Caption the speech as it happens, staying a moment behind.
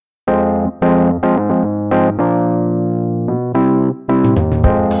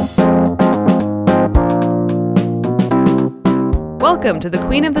Welcome to the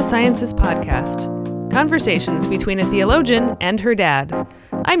Queen of the Sciences podcast, conversations between a theologian and her dad.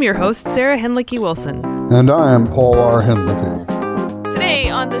 I'm your host, Sarah Henlicky Wilson. And I am Paul R. Henlicky. Today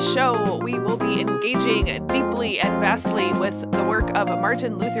on the show, we will be engaging deeply and vastly with the work of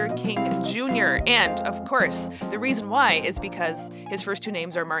Martin Luther King Jr. And, of course, the reason why is because his first two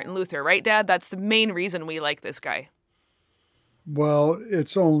names are Martin Luther, right, Dad? That's the main reason we like this guy. Well,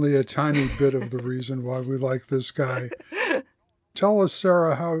 it's only a tiny bit of the reason why we like this guy. Tell us,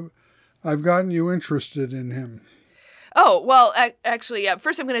 Sarah, how I've gotten you interested in him. Oh, well, actually,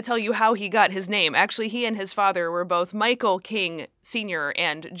 first I'm going to tell you how he got his name. Actually, he and his father were both Michael King Sr.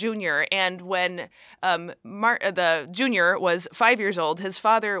 and Jr., and when the Jr. was 5 years old, his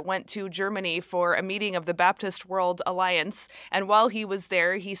father went to Germany for a meeting of the Baptist World Alliance, and while he was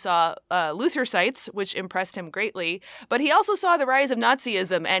there, he saw Luther sites, which impressed him greatly, but he also saw the rise of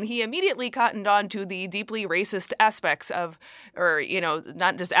Nazism, and he immediately cottoned on to the deeply racist aspects of,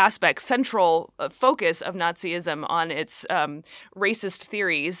 not just aspects, central focus of Nazism on its racist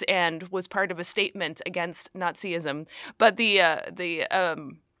theories, and was part of a statement against Nazism. But the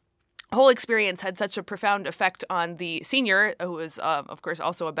whole experience had such a profound effect on the senior, who was, of course,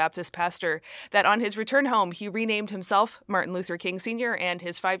 also a Baptist pastor, that on his return home, he renamed himself Martin Luther King Sr. and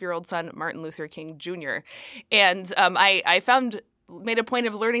his 5-year-old son, Martin Luther King Jr. And I made a point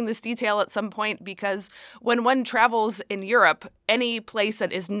of learning this detail at some point because when one travels in Europe, any place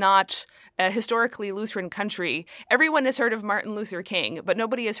that is not a historically Lutheran country, everyone has heard of Martin Luther King, but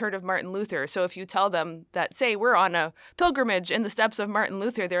nobody has heard of Martin Luther. So if you tell them that, say, we're on a pilgrimage in the steps of Martin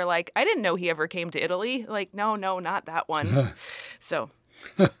Luther, they're like, I didn't know he ever came to Italy. Like, no, not that one. So...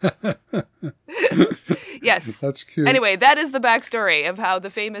 Yes. That's cute. Anyway, that is the backstory of how the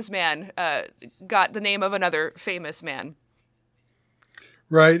famous man got the name of another famous man.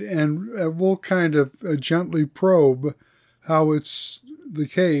 Right, and we'll kind of gently probe how it's the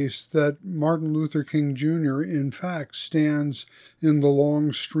case that Martin Luther King Jr. in fact stands in the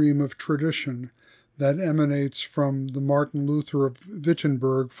long stream of tradition that emanates from the Martin Luther of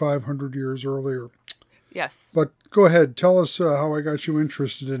Wittenberg 500 years earlier. Yes. But go ahead, tell us how I got you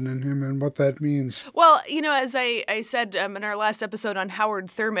interested in him and what that means. Well, as I said in our last episode on Howard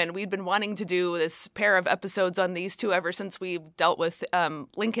Thurman, we'd been wanting to do this pair of episodes on these two ever since we've dealt with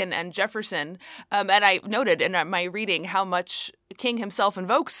Lincoln and Jefferson. And I noted in my reading how much King himself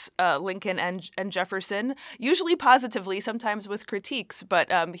invokes Lincoln and Jefferson, usually positively, sometimes with critiques,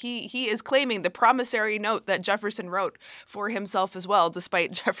 but he is claiming the promissory note that Jefferson wrote for himself as well,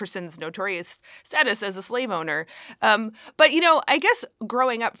 despite Jefferson's notorious status as a slave owner. But, I guess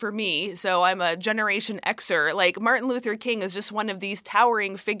growing up for me, so I'm a Generation Xer, like Martin Luther King is just one of these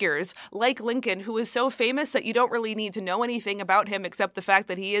towering figures, like Lincoln, who is so famous that you don't really need to know anything about him except the fact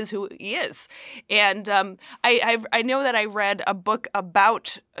that he is who he is. And I know that I read a book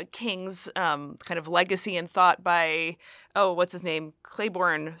about King's kind of legacy and thought by, what's his name?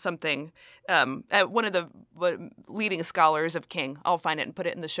 Claiborne something. One of the leading scholars of King. I'll find it and put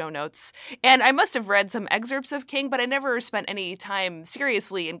it in the show notes. And I must have read some excerpts of King, but I never spent any time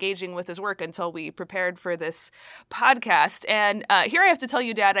seriously engaging with his work until we prepared for this podcast. And here I have to tell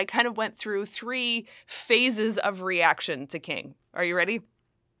you, Dad, I kind of went through 3 phases of reaction to King. Are you ready?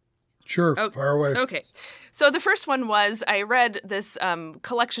 Sure, fire away. Okay. So the first one was I read this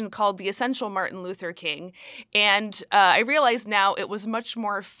collection called The Essential Martin Luther King, and I realized now it was much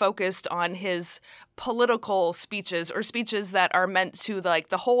more focused on his political speeches or speeches that are meant to the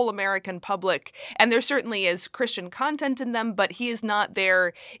whole American public. And there certainly is Christian content in them, but he is not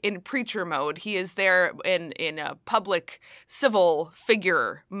there in preacher mode. He is there in a public civil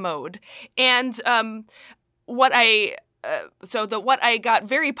figure mode. And what I got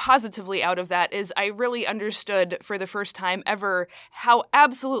very positively out of that is I really understood for the first time ever how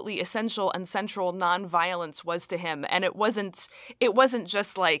absolutely essential and central nonviolence was to him. And it wasn't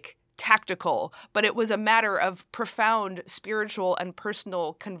just like tactical, but it was a matter of profound spiritual and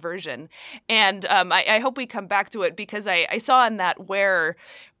personal conversion. And I hope we come back to it because I saw in that where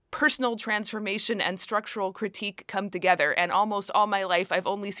personal transformation and structural critique come together. And almost all my life, I've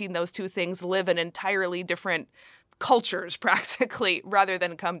only seen those two things live in entirely different cultures practically rather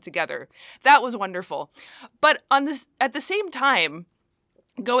than come together. That was wonderful. But at the same time,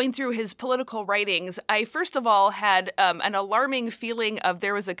 going through his political writings, I first of all had an alarming feeling of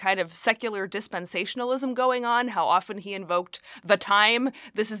there was a kind of secular dispensationalism going on, how often he invoked the time,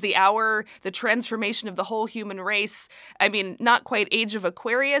 this is the hour, the transformation of the whole human race. I mean, not quite Age of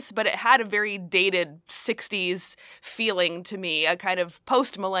Aquarius, but it had a very dated 60s feeling to me, a kind of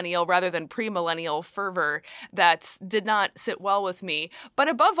post-millennial rather than pre-millennial fervor that did not sit well with me. But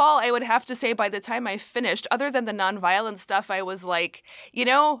above all, I would have to say by the time I finished, other than the nonviolent stuff, I was like,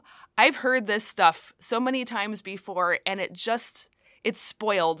 I've heard this stuff so many times before, and it's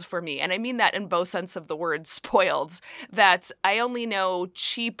spoiled for me. And I mean that in both sense of the word, spoiled, that I only know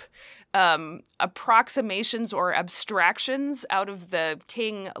cheap approximations or abstractions out of the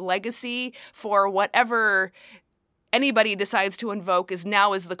King legacy for whatever anybody decides to invoke is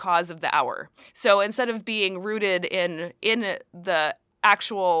the cause of the hour. So instead of being rooted in the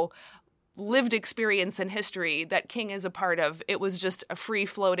actual lived experience and history that King is a part of, it was just a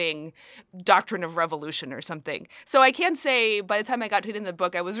free-floating doctrine of revolution or something. So I can say by the time I got to it in the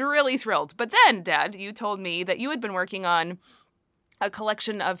book, I was really thrilled. But then, Dad, you told me that you had been working on a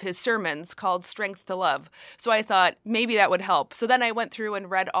collection of his sermons called Strength to Love. So I thought maybe that would help. So then I went through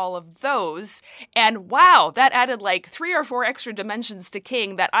and read all of those, and wow, that added like 3 or 4 extra dimensions to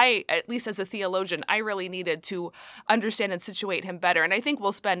King that I, at least as a theologian, I really needed to understand and situate him better. And I think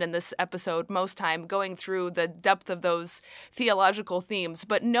we'll spend in this episode most time going through the depth of those theological themes.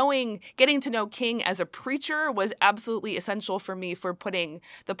 But getting to know King as a preacher was absolutely essential for me for putting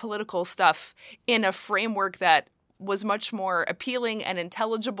the political stuff in a framework that was much more appealing and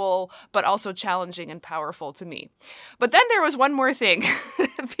intelligible, but also challenging and powerful to me. But then there was one more thing,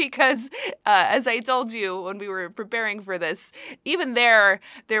 because as I told you when we were preparing for this, even there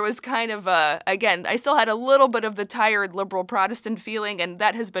was kind of again, I still had a little bit of the tired liberal Protestant feeling, and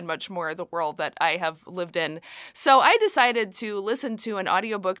that has been much more the world that I have lived in. So I decided to listen to an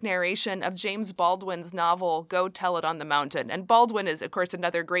audiobook narration of James Baldwin's novel, Go Tell It on the Mountain. And Baldwin is, of course,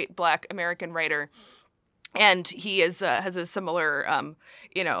 another great Black American writer. And he has a similar,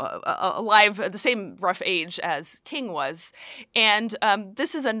 alive at the same rough age as King was. And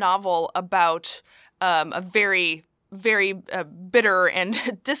this is a novel about a very, very bitter and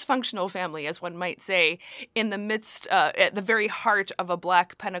dysfunctional family, as one might say, in the midst, at the very heart of a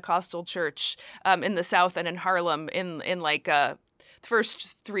Black Pentecostal church in the South and in Harlem in like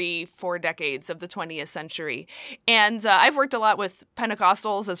first 3-4 decades of the 20th century. And I've worked a lot with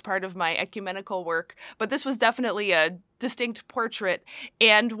Pentecostals as part of my ecumenical work, but this was definitely a distinct portrait.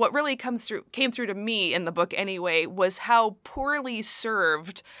 And what really came through to me in the book anyway, was how poorly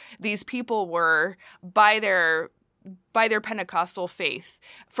served these people were by their Pentecostal faith.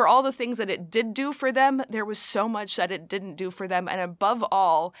 For all the things that it did do for them, there was so much that it didn't do for them. And above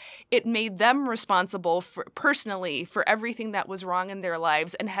all, it made them responsible personally for everything that was wrong in their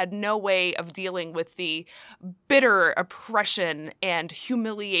lives, and had no way of dealing with the bitter oppression and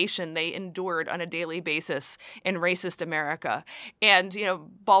humiliation they endured on a daily basis in racist America. And,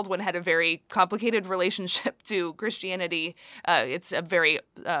 Baldwin had a very complicated relationship to Christianity. It's a very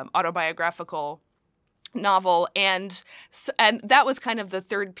autobiographical novel, and that was kind of the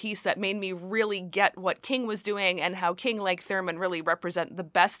third piece that made me really get what King was doing, and how King, like Thurman, really represent the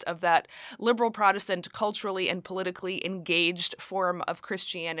best of that liberal Protestant, culturally and politically engaged form of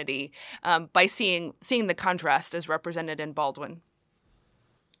Christianity, by seeing the contrast as represented in Baldwin.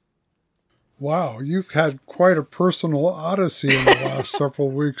 Wow, you've had quite a personal odyssey in the last several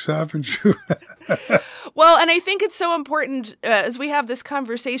weeks, haven't you? Well, and I think it's so important as we have this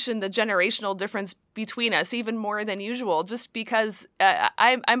conversation, the generational difference between us, even more than usual, just because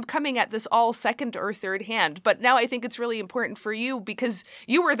I'm coming at this all second or third hand. But now I think it's really important for you because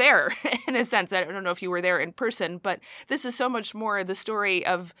you were there in a sense. I don't know if you were there in person, but this is so much more the story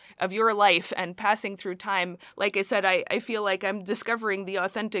of your life and passing through time. Like I said, I feel like I'm discovering the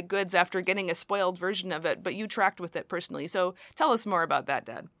authentic goods after getting a spoiled version of it, but you tracked with it personally. So tell us more about that,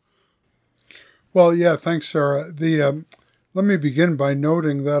 Dad. Well, yeah, thanks, Sarah. Let me begin by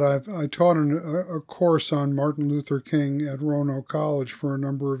noting that I taught a course on Martin Luther King at Roanoke College for a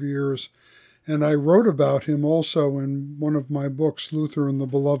number of years, and I wrote about him also in one of my books, Luther and the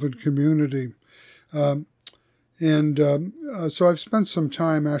Beloved Community. So I've spent some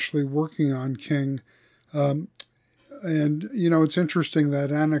time actually working on King. And, it's interesting that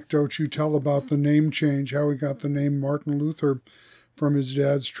anecdote you tell about the name change, how he got the name Martin Luther from his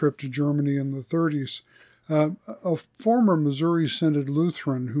dad's trip to Germany in the 30s. A former Missouri Synod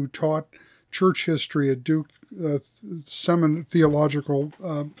Lutheran who taught church history at Duke Theological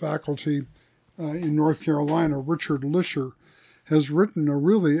Faculty in North Carolina, Richard Lisher, has written a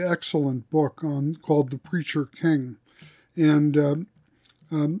really excellent book called The Preacher King. And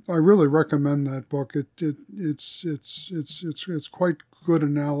I really recommend that book. It's quite good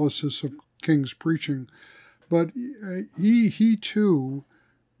analysis of King's preaching, but he too,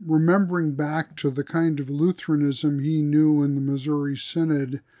 remembering back to the kind of Lutheranism he knew in the Missouri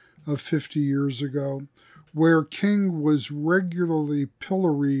Synod of 50 years ago, where King was regularly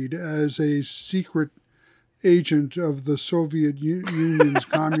pilloried as a secret agent of the Soviet Union's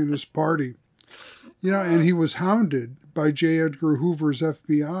Communist Party. And he was hounded by J. Edgar Hoover's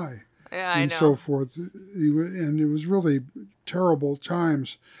FBI and so forth. And it was really terrible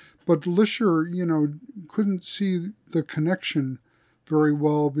times. But Lischer, couldn't see the connection very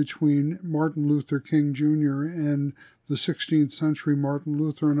well between Martin Luther King Jr. and the 16th century Martin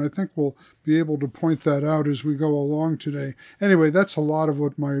Luther. And I think we'll be able to point that out as we go along today. Anyway, that's a lot of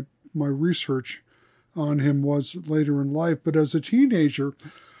what my research on him was later in life. But as a teenager,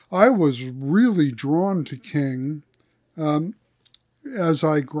 I was really drawn to King as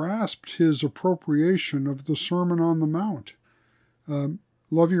I grasped his appropriation of the Sermon on the Mount.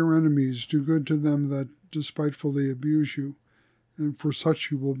 Love your enemies, do good to them that despitefully abuse you, and for such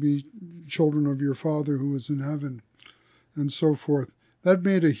you will be children of your Father who is in heaven, and so forth. That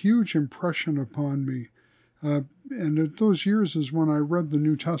made a huge impression upon me. And at those years is when I read the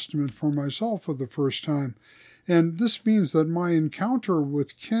New Testament for myself for the first time. And this means that my encounter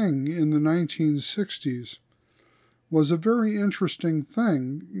with King in the 1960s was a very interesting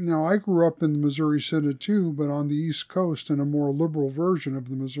thing. Now, I grew up in the Missouri Synod too, but on the East Coast in a more liberal version of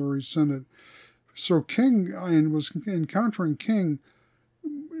the Missouri Synod. So King, I was encountering King,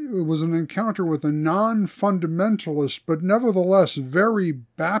 it was an encounter with a non-fundamentalist, but nevertheless very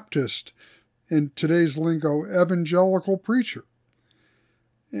Baptist, in today's lingo, evangelical preacher.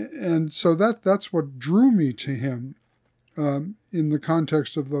 And so that's what drew me to him in the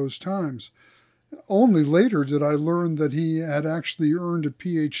context of those times. Only later did I learn that he had actually earned a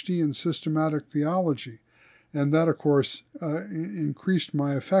PhD in systematic theology. And that, of course, increased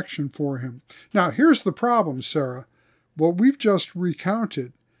my affection for him. Now, here's the problem, Sarah. What we've just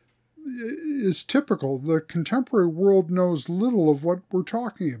recounted is typical. The contemporary world knows little of what we're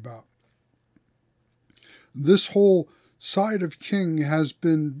talking about. This whole side of King has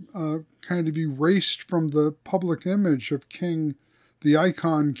been kind of erased from the public image of King, the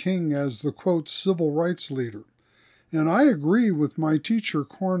icon King, as the, quote, civil rights leader. And I agree with my teacher,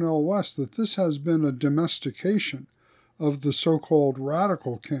 Cornel West, that this has been a domestication of the so-called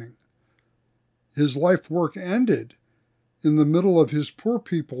radical King. His life work ended in the middle of his Poor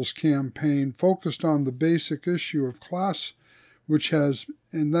People's Campaign, focused on the basic issue of class,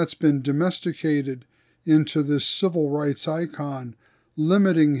 and that's been domesticated into this civil rights icon,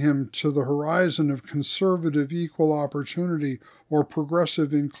 limiting him to the horizon of conservative equal opportunity or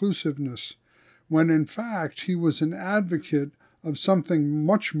progressive inclusiveness, when in fact he was an advocate of something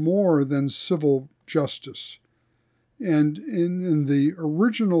much more than civil justice. And in the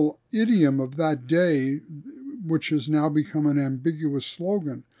original idiom of that day, which has now become an ambiguous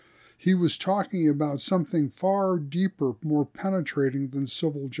slogan, he was talking about something far deeper, more penetrating than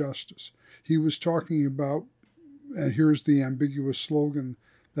civil justice. He was talking about, and here's the ambiguous slogan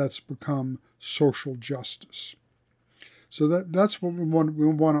that's become social justice. So that's what we want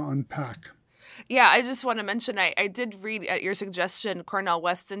to unpack. Yeah, I just want to mention, I did read at your suggestion Cornel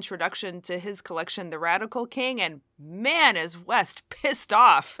West's introduction to his collection, The Radical King, and man, is West pissed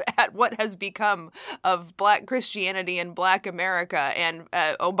off at what has become of Black Christianity in Black America, and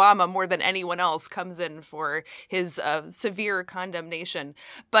Obama, more than anyone else, comes in for his severe condemnation.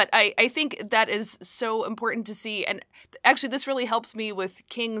 But I think that is so important to see, and actually this really helps me with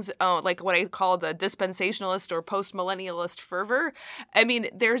King's, like what I call the dispensationalist or post-millennialist fervor. I mean,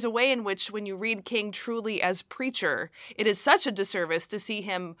 there's a way in which when you read King truly as preacher, it is such a disservice to see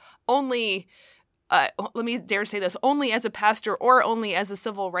him only, let me dare say this, only as a pastor or only as a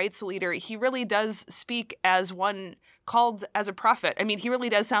civil rights leader. He really does speak as one called as a prophet. I mean, he really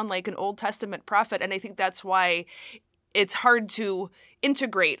does sound like an Old Testament prophet, and I think that's why it's hard to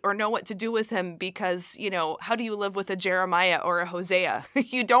integrate or know what to do with him, because, how do you live with a Jeremiah or a Hosea?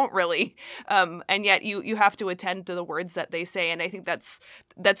 You don't really. And yet you have to attend to the words that they say. And I think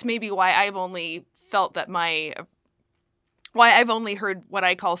that's maybe why I've only felt that why I've only heard what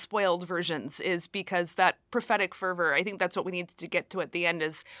I call spoiled versions, is because that prophetic fervor, I think that's what we need to get to at the end,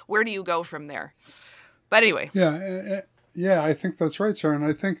 is where do you go from there? But anyway. Yeah, I think that's right, sir. And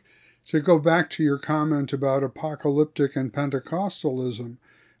I think, to go back to your comment about apocalyptic and Pentecostalism,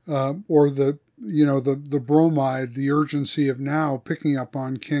 or the bromide, the urgency of now, picking up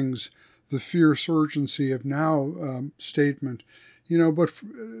on King's the fierce urgency of now statement, but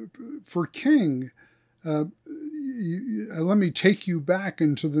for King, let me take you back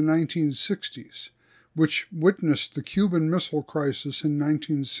into the 1960s, which witnessed the Cuban Missile Crisis in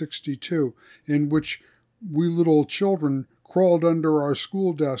 1962, in which we little children crawled under our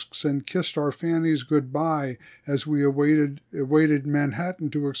school desks and kissed our fannies goodbye as we awaited Manhattan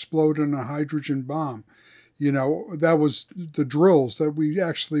to explode in a hydrogen bomb. You know, that was the drills that we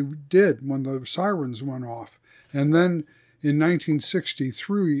actually did when the sirens went off. And then in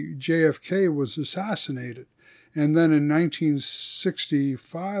 1963, JFK was assassinated. And then in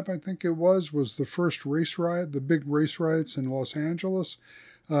 1965, I think it was the first race riot, the big race riots in Los Angeles.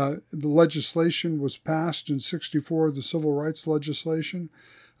 The legislation was passed in 1964, the civil rights legislation.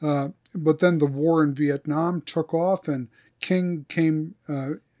 But then the war in Vietnam took off, and King came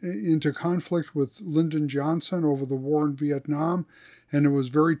into conflict with Lyndon Johnson over the war in Vietnam, and it was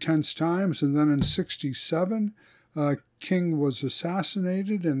very tense times. And then in 1967, King was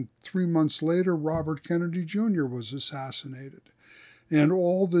assassinated, and 3 months later, Robert Kennedy Jr. was assassinated. And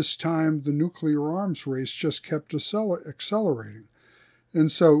all this time, the nuclear arms race just kept accelerating. And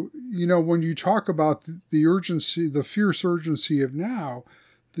so, you know, when you talk about the urgency, the fierce urgency of now,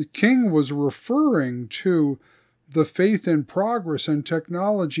 the King was referring to the faith in progress and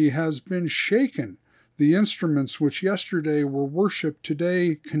technology has been shaken. The instruments which yesterday were worshipped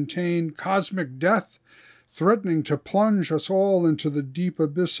today contain cosmic death, threatening to plunge us all into the deep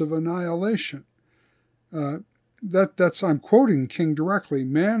abyss of annihilation. I'm quoting King directly.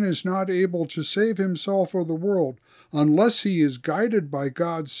 Man is not able to save himself or the world. Unless he is guided by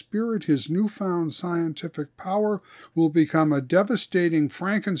God's Spirit, his newfound scientific power will become a devastating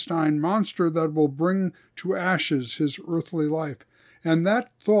Frankenstein monster that will bring to ashes his earthly life. And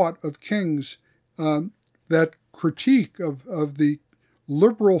that thought of King's, that critique of the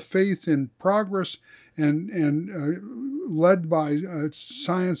liberal faith in progress and led by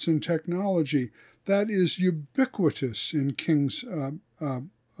science and technology, that is ubiquitous in King's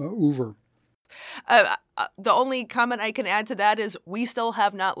oeuvre. The only comment I can add to that is we still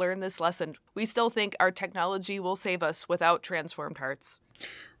have not learned this lesson. We still think our technology will save us without transformed hearts.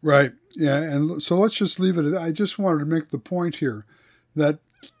 Right. Yeah. And so let's just leave it. I just wanted to make the point here that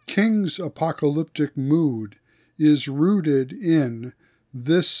King's apocalyptic mood is rooted in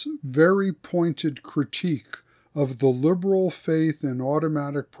this very pointed critique of the liberal faith in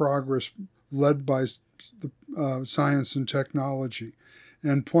automatic progress led by science and technology,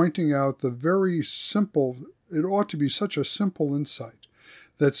 and pointing out the very simple, it ought to be such a simple insight,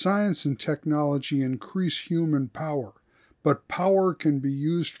 that science and technology increase human power, but power can be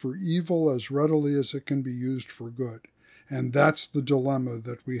used for evil as readily as it can be used for good. And that's the dilemma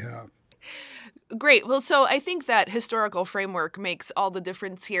that we have. Great. Well, so I think that historical framework makes all the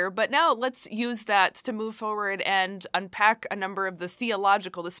difference here. But now let's use that to move forward and unpack a number of the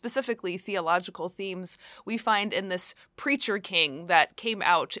specifically theological themes we find in this preacher king that came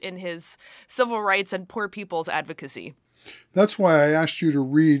out in his civil rights and poor people's advocacy. That's why I asked you to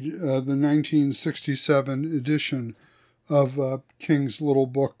read the 1967 edition of King's little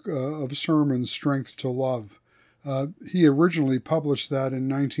book of sermons, Strength to Love. He originally published that in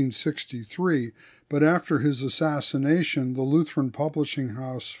 1963, but after his assassination, the Lutheran publishing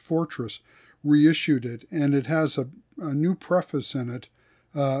house Fortress reissued it, and it has a new preface in it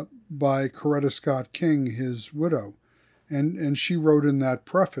by Coretta Scott King, his widow. And she wrote in that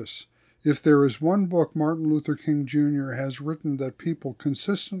preface, "If there is one book Martin Luther King Jr. has written that people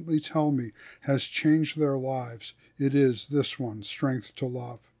consistently tell me has changed their lives, it is this one, Strength to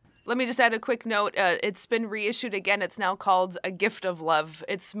Love." Let me just add a quick note. It's been reissued again. It's now called A Gift of Love.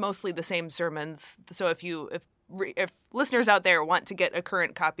 It's mostly the same sermons. So if listeners out there want to get a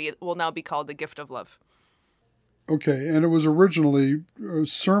current copy, it will now be called A Gift of Love. Okay, and it was originally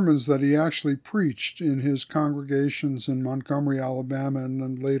sermons that he actually preached in his congregations in Montgomery, Alabama, and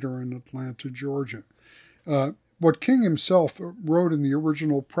then later in Atlanta, Georgia. What King himself wrote in the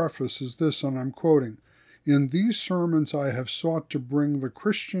original preface is this, and I'm quoting, "In these sermons I have sought to bring the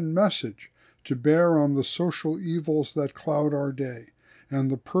Christian message to bear on the social evils that cloud our day, and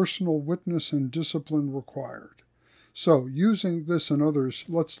the personal witness and discipline required." So, using this and others,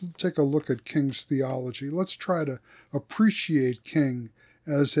 let's take a look at King's theology. Let's try to appreciate King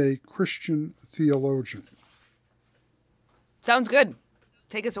as a Christian theologian. Sounds good.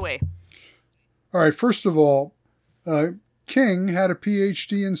 Take us away. All right, first of all, King had a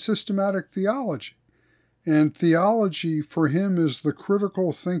PhD in systematic theology. And theology for him is the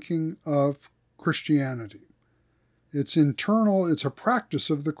critical thinking of Christianity. It's internal, it's a practice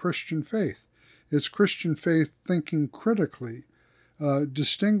of the Christian faith. It's Christian faith thinking critically,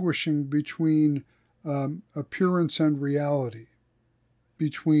 distinguishing between appearance and reality,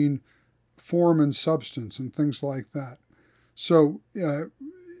 between form and substance and things like that. So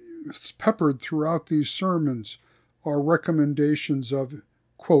peppered throughout these sermons are recommendations of,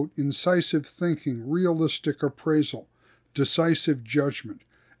 quote, incisive thinking, realistic appraisal, decisive judgment,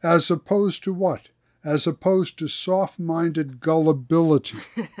 as opposed to what? As opposed to soft-minded gullibility.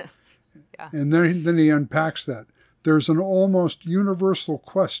 Yeah. And then he unpacks that. There's an almost universal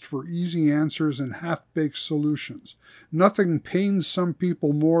quest for easy answers and half-baked solutions. Nothing pains some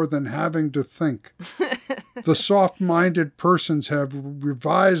people more than having to think. The soft-minded persons have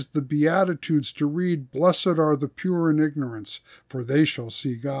revised the Beatitudes to read, "Blessed are the pure in ignorance, for they shall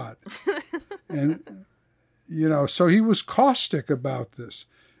see God." And, so he was caustic about this.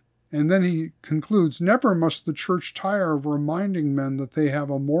 And then he concludes, never must the church tire of reminding men that they have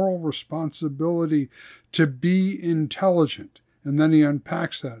a moral responsibility to be intelligent. And then he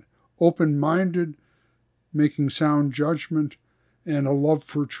unpacks that. Open-minded, making sound judgment, and a love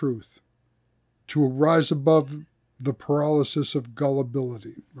for truth. To rise above the paralysis of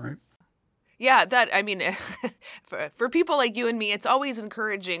gullibility, right? Yeah, for people like you and me, it's always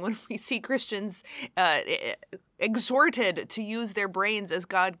encouraging when we see Christians exhorted to use their brains as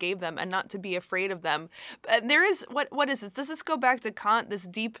God gave them and not to be afraid of them. There is, what is this? Does this go back to Kant, this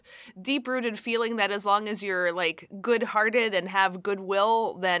deep-rooted feeling that as long as you're like good-hearted and have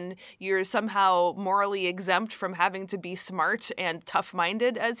goodwill, then you're somehow morally exempt from having to be smart and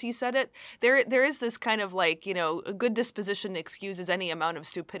tough-minded, as he said it? There is this kind of a good disposition excuses any amount of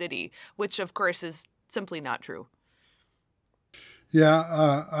stupidity, which of course is simply not true.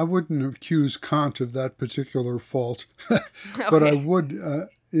 Yeah, I wouldn't accuse Kant of that particular fault, but I would.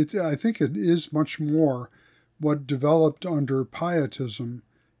 I think it is much more what developed under Pietism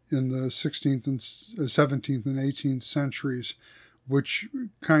in the 16th and 17th and 18th centuries, which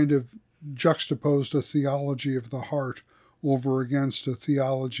kind of juxtaposed a theology of the heart over against a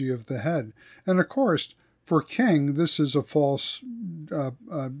theology of the head. And of course, for King, this is a false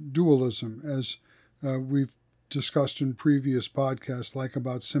dualism, as we've discussed in previous podcasts, like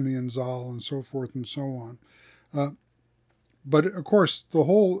about Simeon Zahl and so forth and so on. But of course,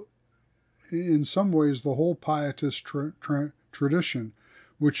 in some ways, the whole Pietist tradition,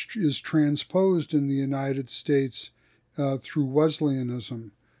 which is transposed in the United States through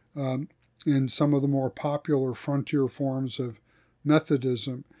Wesleyanism, in some of the more popular frontier forms of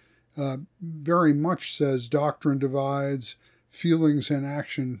Methodism, very much says doctrine divides, feelings and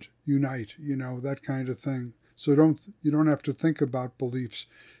action unite, that kind of thing. So you don't have to think about beliefs.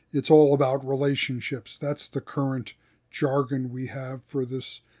 It's all about relationships. That's the current jargon we have for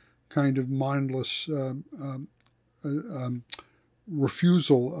this kind of mindless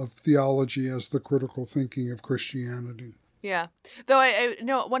refusal of theology as the critical thinking of Christianity. Yeah. Though I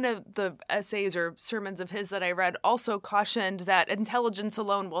know one of the essays or sermons of his that I read also cautioned that intelligence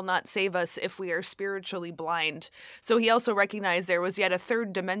alone will not save us if we are spiritually blind. So he also recognized there was yet a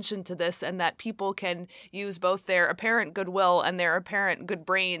third dimension to this, and that people can use both their apparent goodwill and their apparent good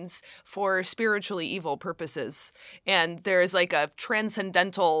brains for spiritually evil purposes. And there is like a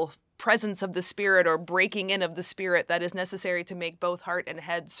transcendental presence of the Spirit or breaking in of the Spirit that is necessary to make both heart and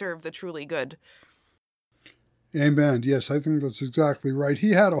head serve the truly good. Amen. Yes, I think that's exactly right.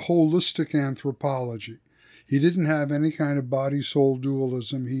 He had a holistic anthropology. He didn't have any kind of body-soul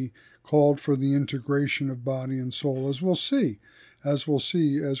dualism. He called for the integration of body and soul, as we'll see as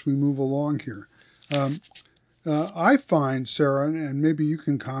we move along here. I find, Sarah, and maybe you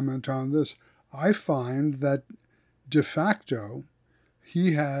can comment on this, I find that de facto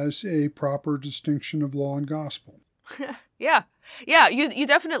he has a proper distinction of law and gospel. Yeah, you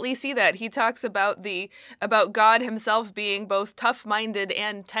definitely see that. He talks about God himself being both tough-minded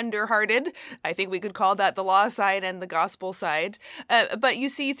and tender-hearted. I think we could call that the law side and the gospel side. But you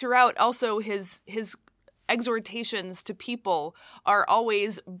see throughout also his exhortations to people are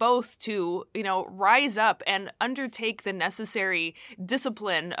always both to, rise up and undertake the necessary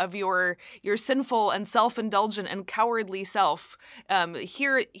discipline of your sinful and self-indulgent and cowardly self.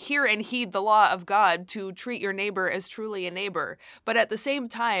 Hear and heed the law of God to treat your neighbor as truly a neighbor. But at the same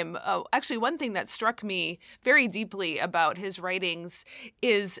time, actually one thing that struck me very deeply about his writings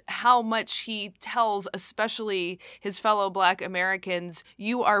is how much he tells, especially his fellow Black Americans,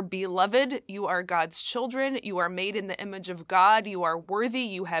 you are beloved, you are God's children, you are made in the image of God, you are worthy,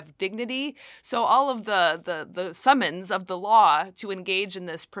 you have dignity. So all of the summons of the law to engage in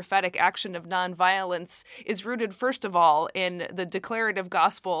this prophetic action of nonviolence is rooted first of all in the declarative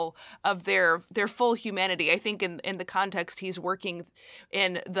gospel of their full humanity. I think in the context he's working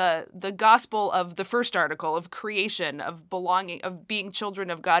in the gospel of the first article of creation, of belonging, of being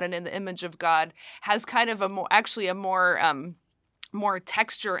children of God and in the image of God, has kind of a more more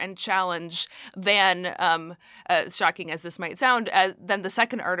texture and challenge than, shocking as this might sound, than the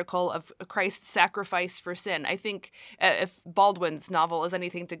second article of Christ's sacrifice for sin. I think if Baldwin's novel is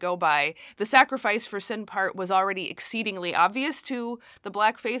anything to go by, the sacrifice for sin part was already exceedingly obvious to the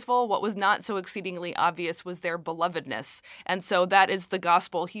Black faithful. What was not so exceedingly obvious was their belovedness. And so that is the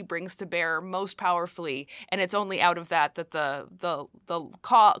gospel he brings to bear most powerfully. And it's only out of that that the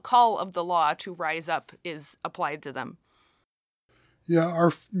call of the law to rise up is applied to them. Yeah,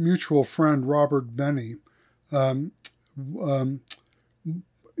 our mutual friend Robert Benny, in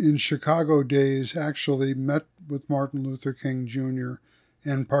Chicago days, actually met with Martin Luther King Jr.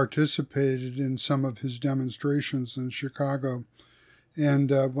 and participated in some of his demonstrations in Chicago.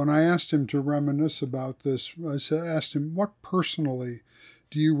 And when I asked him to reminisce about this, asked him, what personally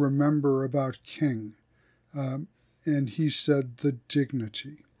do you remember about King? And he said, the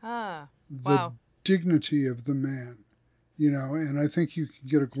dignity. Wow. The dignity of the man. And I think you can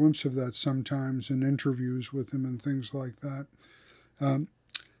get a glimpse of that sometimes in interviews with him and things like that.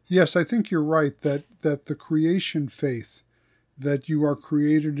 Yes, I think you're right that the creation faith, that you are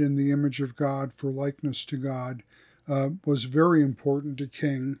created in the image of God for likeness to God, was very important to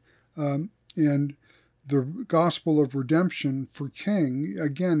King. And the gospel of redemption for King,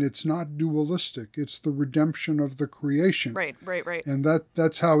 again, it's not dualistic. It's the redemption of the creation. Right. And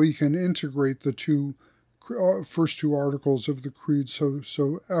that's how he can integrate the first two articles of the Creed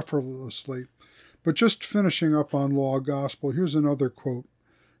so effortlessly. But just finishing up on law gospel, here's another quote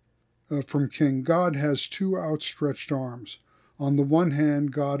from King. God has two outstretched arms. On the one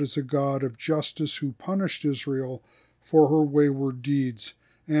hand, God is a God of justice who punished Israel for her wayward deeds,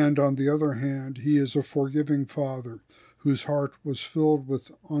 and on the other hand, he is a forgiving Father whose heart was filled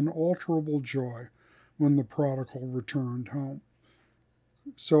with unalterable joy when the prodigal returned home.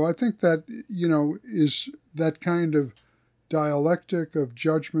 So I think that, is that kind of dialectic of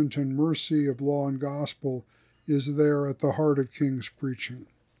judgment and mercy, of law and gospel, is there at the heart of King's preaching.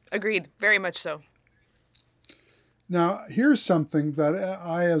 Agreed. Very much so. Now, here's something that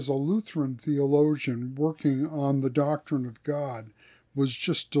I, as a Lutheran theologian working on the doctrine of God, was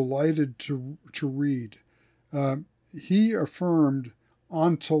just delighted to read. He affirmed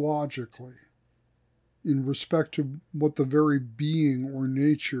ontologically, in respect to what the very being or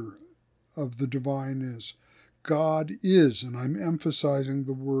nature of the divine is. God is, and I'm emphasizing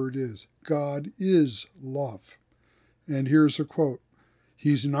the word is, God is love. And here's a quote.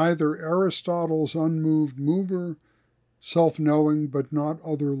 He's neither Aristotle's unmoved mover, self-knowing but not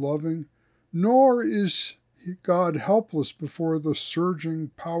other-loving, nor is God helpless before the surging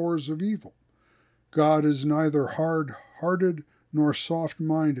powers of evil. God is neither hard-hearted nor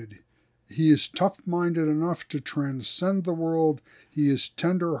soft-minded. He is tough-minded enough to transcend the world. He is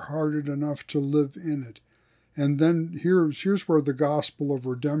tender-hearted enough to live in it. And then here's where the gospel of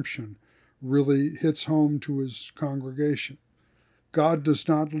redemption really hits home to his congregation. God does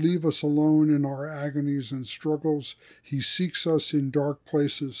not leave us alone in our agonies and struggles. He seeks us in dark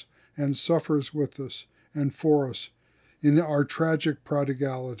places and suffers with us and for us in our tragic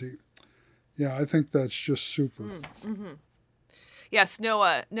prodigality. Yeah, I think that's just super. Mm-hmm. Yes,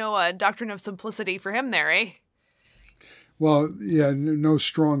 no doctrine of simplicity for him there, eh? Well, yeah, no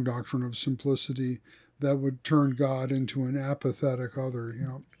strong doctrine of simplicity that would turn God into an apathetic other,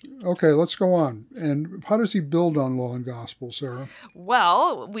 Okay, let's go on. And how does he build on law and gospel, Sarah?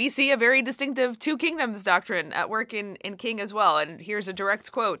 Well, we see a very distinctive two kingdoms doctrine at work in King as well. And here's a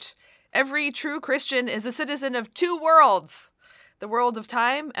direct quote. Every true Christian is a citizen of two worlds, the world of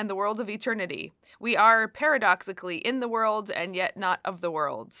time and the world of eternity. We are paradoxically in the world and yet not of the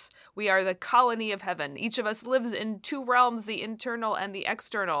worlds. We are the colony of heaven. Each of us lives in two realms, the internal and the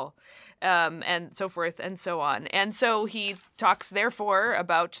external, and so forth and so on. And so he talks, therefore,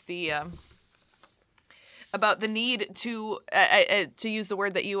 about the need to use the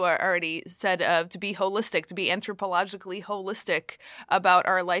word that you already said, to be holistic, to be anthropologically holistic about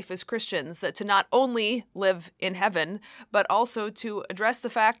our life as Christians, that to not only live in heaven, but also to address the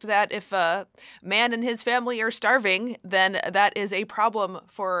fact that if a man and his family are starving, then that is a problem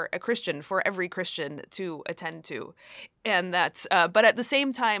for a Christian, for every Christian to attend to. And that's, but at the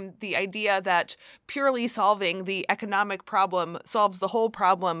same time, the idea that purely solving the economic problem solves the whole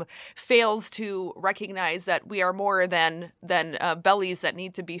problem fails to recognize that we are more than bellies that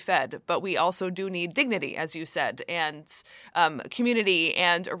need to be fed, but we also do need dignity, as you said, and community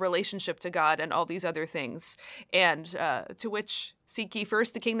and a relationship to God and all these other things. And to which seek ye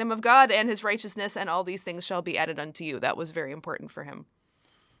first the kingdom of God and his righteousness, and all these things shall be added unto you. That was very important for him.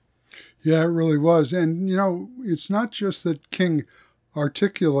 Yeah, it really was. And, it's not just that King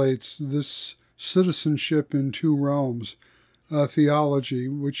articulates this citizenship in two realms. theology,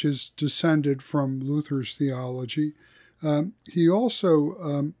 which is descended from Luther's theology. He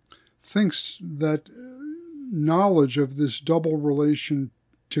also thinks that knowledge of this double relation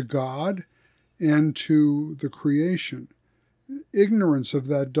to God and to the creation, ignorance of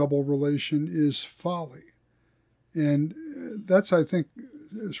that double relation is folly. And that's, I think,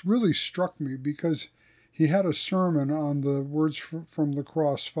 it's really struck me, because he had a sermon on the words from the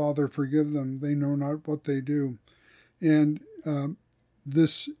cross, "Father, forgive them, they know not what they do." And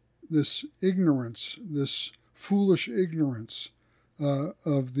this ignorance, this foolish ignorance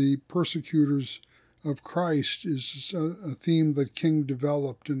of the persecutors of Christ is a theme that King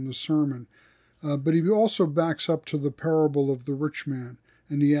developed in the sermon. But he also backs up to the parable of the rich man,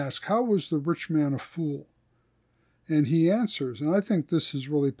 and he asks, how was the rich man a fool? And he answers, and I think this is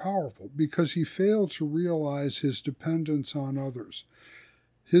really powerful, because he failed to realize his dependence on others.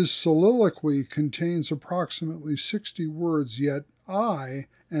 His soliloquy contains approximately 60 words, yet I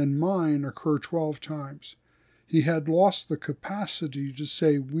and mine occur 12 times. He had lost the capacity to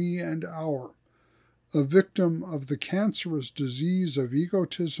say we and our. A victim of the cancerous disease of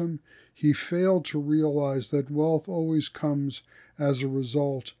egotism, he failed to realize that wealth always comes as a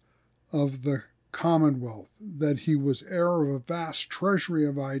result of the commonwealth, that he was heir of a vast treasury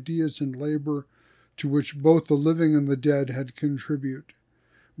of ideas and labor to which both the living and the dead had contributed.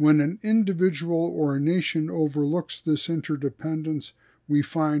 When an individual or a nation overlooks this interdependence, we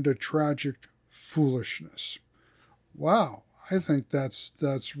find a tragic foolishness. Wow, I think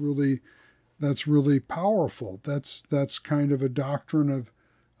that's really powerful. That's kind of a doctrine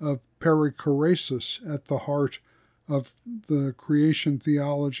of perichoresis at the heart of the creation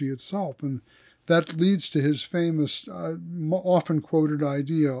theology itself. And that leads to his famous, often quoted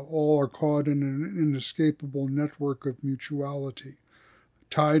idea, all are caught in an inescapable network of mutuality,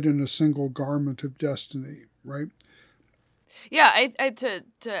 tied in a single garment of destiny, right? Yeah, I to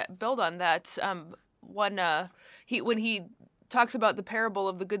build on that, when he talks about the parable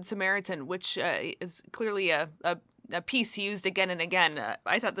of the Good Samaritan, which is clearly a piece he used again and again.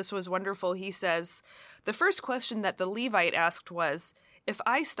 I thought this was wonderful. He says, the first question that the Levite asked was, if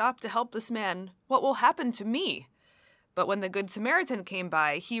I stop to help this man, what will happen to me? But when the Good Samaritan came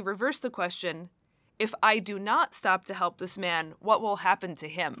by, he reversed the question, if I do not stop to help this man, what will happen to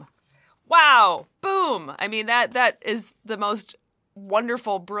him? Wow! Boom! I mean, that is the most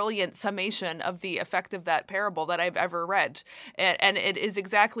wonderful, brilliant summation of the effect of that parable that I've ever read. And it is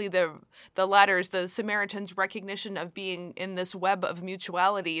exactly the latter's, the Samaritan's recognition of being in this web of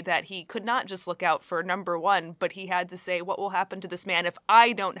mutuality, that he could not just look out for number one, but he had to say, what will happen to this man if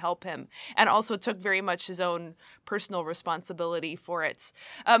I don't help him? And also took very much his own personal responsibility for it.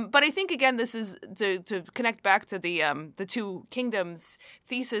 But I think, again, this is to connect back to the two kingdoms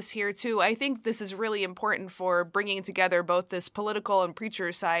thesis here too. I think this is really important for bringing together both this political and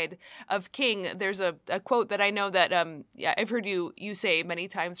preacher side of King. There's a quote that I know that I've heard you say many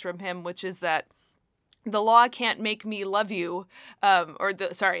times from him, which is that the law can't make me love you,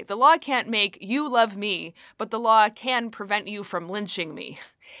 the law can't make you love me, but the law can prevent you from lynching me.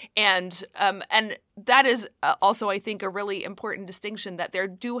 And that is also, I think, a really important distinction, that there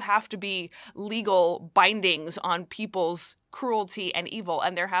do have to be legal bindings on people's cruelty and evil,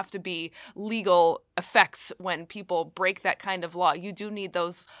 and there have to be legal effects when people break that kind of law. You do need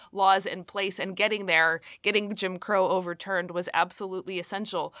those laws in place, and getting Jim Crow overturned was absolutely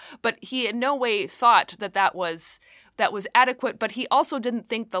essential. But he in no way thought that was adequate, but he also didn't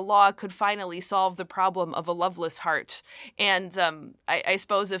think the law could finally solve the problem of a loveless heart. And I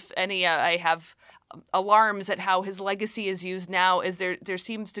suppose if any, I have alarms at how his legacy is used now, is there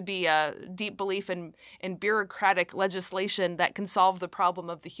seems to be a deep belief in bureaucratic legislation that can solve the problem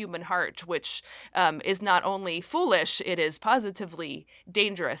of the human heart, which is not only foolish, it is positively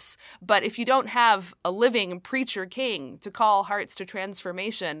dangerous. But if you don't have a living preacher king to call hearts to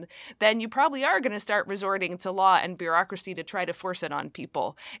transformation, then you probably are going to start resorting to law and bureaucracy to try to force it on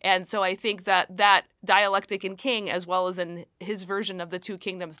people. And so I think that dialectic in King, as well as in his version of the two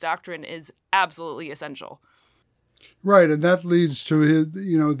kingdoms doctrine, is absolutely essential. Right, and that leads to his,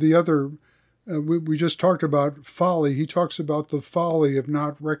 the other, we just talked about folly. He talks about the folly of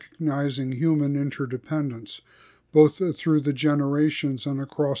not recognizing human interdependence, both through the generations and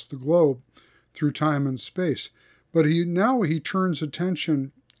across the globe, through time and space. But he turns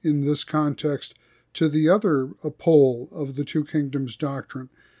attention in this context to the other pole of the two kingdoms doctrine,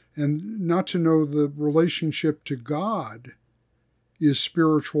 and not to know the relationship to God is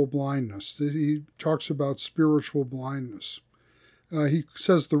spiritual blindness. He talks about spiritual blindness. He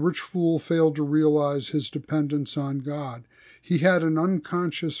says the rich fool failed to realize his dependence on God. He had an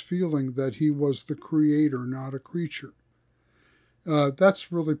unconscious feeling that he was the creator, not a creature.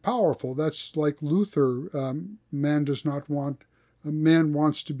 That's really powerful. That's like Luther. Man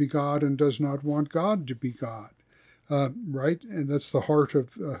wants to be God and does not want God to be God. Right? And that's the heart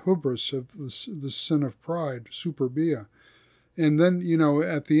of hubris, of the sin of pride, superbia. And then,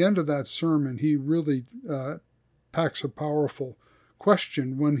 at the end of that sermon, he really packs a powerful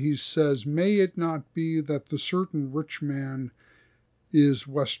question when he says, "May it not be that the certain rich man is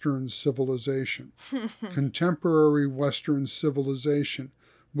Western civilization, contemporary Western civilization,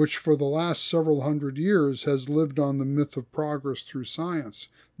 which for the last several hundred years has lived on the myth of progress through science,"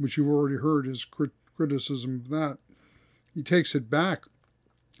 which you've already heard his criticism of that. He takes it back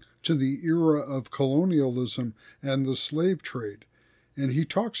to the era of colonialism and the slave trade, and he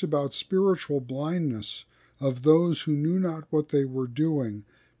talks about spiritual blindness of those who knew not what they were doing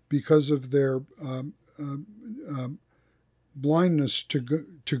because of their blindness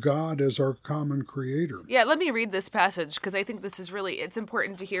to God as our common creator. Yeah, let me read this passage because I think this is it's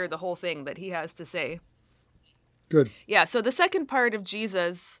important to hear the whole thing that he has to say. Good. Yeah, so the second part of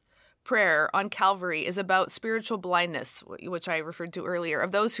Jesus' prayer on Calvary is about spiritual blindness, which I referred to earlier,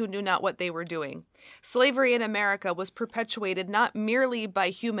 of those who knew not what they were doing. Slavery in America was perpetuated not merely by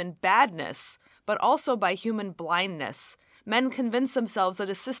human badness, but also by human blindness. Men convinced themselves that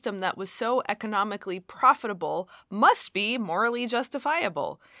a system that was so economically profitable must be morally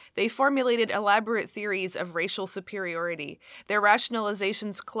justifiable. They formulated elaborate theories of racial superiority. Their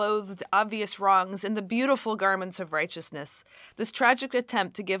rationalizations clothed obvious wrongs in the beautiful garments of righteousness. This tragic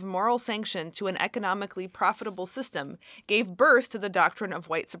attempt to give moral sanction to an economically profitable system gave birth to the doctrine of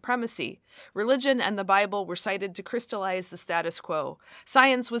white supremacy. Religion and the Bible were cited to crystallize the status quo.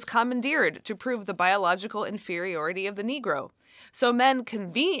 Science was commandeered to prove the biological inferiority of the Negro. So men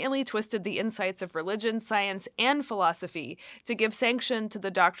conveniently twisted the insights of religion, science, and philosophy to give sanction to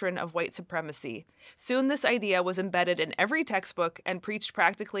the doctrine of white supremacy. Soon this idea was embedded in every textbook and preached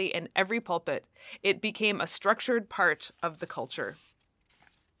practically in every pulpit. It became a structured part of the culture.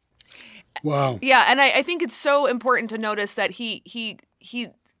 Wow. Yeah, and I think it's so important to notice that he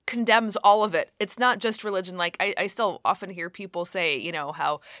condemns all of it. It's not just religion. Like I still often hear people say,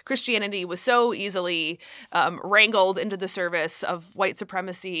 how Christianity was so easily wrangled into the service of white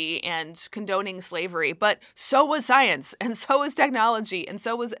supremacy and condoning slavery, but so was science, and so was technology, and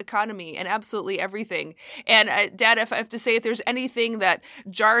so was economy, and absolutely everything. And Dad, if I have to say, if there's anything that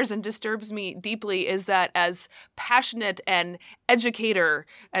jars and disturbs me deeply, is that as passionate an educator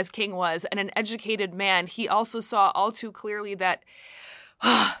as King was, and an educated man, he also saw all too clearly that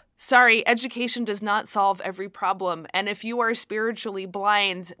sorry, education does not solve every problem. And if you are spiritually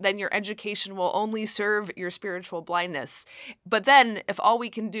blind, then your education will only serve your spiritual blindness. But then if all we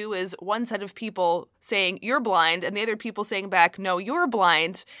can do is one set of people saying you're blind and the other people saying back, no, you're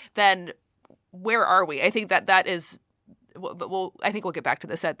blind, then where are we? I think that is, I think we'll get back to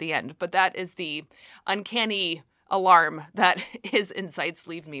this at the end, but that is the uncanny alarm that his insights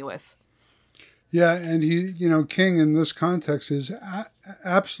leave me with. Yeah, and he, King in this context is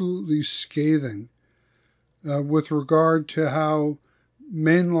absolutely scathing with regard to how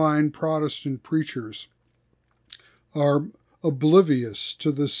mainline Protestant preachers are oblivious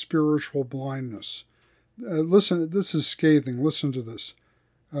to this spiritual blindness. Listen, this is scathing. Listen to this.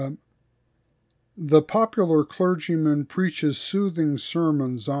 The popular clergyman preaches soothing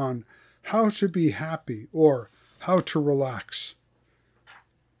sermons on how to be happy or how to relax.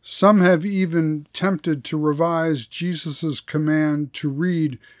 Some have even attempted to revise Jesus' command to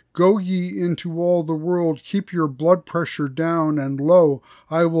read, "Go ye into all the world, keep your blood pressure down, and lo,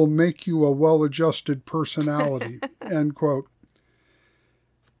 I will make you a well-adjusted personality." End quote.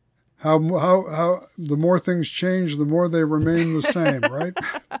 How the more things change, the more they remain the same, right?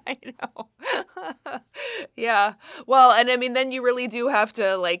 I know. Yeah. Well, and I mean, then you really do have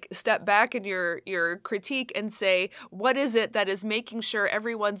to step back in your critique and say, what is it that is making sure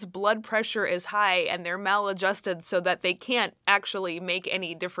everyone's blood pressure is high and they're maladjusted so that they can't actually make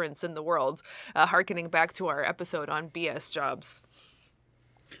any difference in the world? Hearkening back to our episode on BS jobs.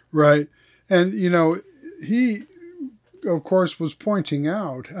 Right. And, he, of course, was pointing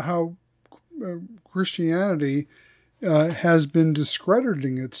out how Christianity has been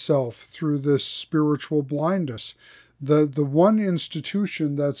discrediting itself through this spiritual blindness. The one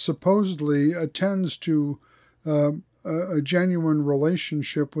institution that supposedly attends to a genuine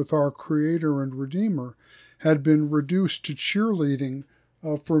relationship with our Creator and Redeemer had been reduced to cheerleading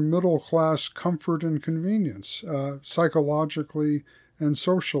for middle-class comfort and convenience, psychologically and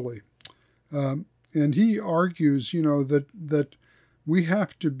socially. And he argues, that we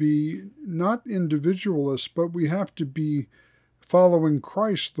have to be not individualists, but we have to be following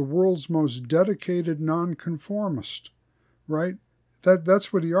Christ, the world's most dedicated nonconformist, right?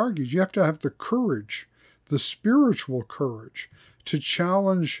 That's what he argues. You have to have the courage, the spiritual courage, to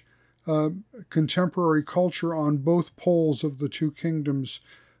challenge contemporary culture on both poles of the two kingdoms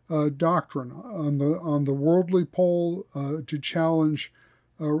doctrine. On the worldly pole, to challenge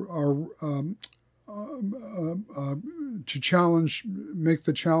make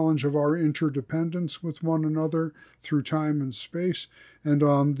the challenge of our interdependence with one another through time and space, and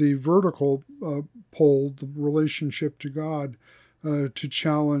on the vertical pole, the relationship to God, to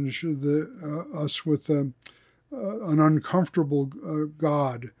challenge us with an uncomfortable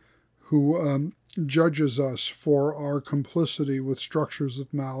God who judges us for our complicity with structures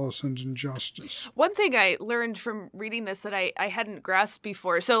of malice and injustice. One thing I learned from reading this that I hadn't grasped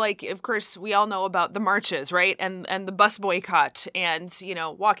before. So, like, of course, we all know about the marches, right? And the bus boycott and, you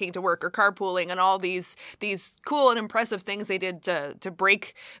know, walking to work or carpooling and all these cool and impressive things they did to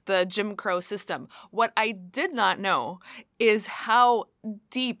break the Jim Crow system. What I did not know is how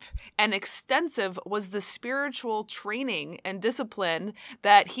deep and extensive was the spiritual training and discipline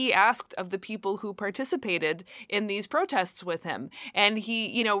that he asked of the people who participated in these protests with him. And he,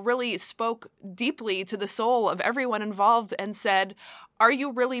 you know, really spoke deeply to the soul of everyone involved and said, are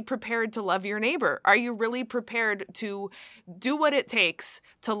you really prepared to love your neighbor? Are you really prepared to do what it takes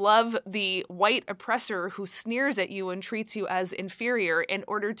to love the white oppressor who sneers at you and treats you as inferior in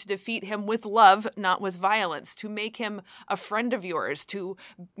order to defeat him with love, not with violence, to make him a friend of yours, to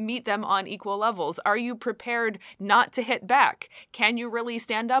meet them on equal levels? Are you prepared not to hit back? Can you really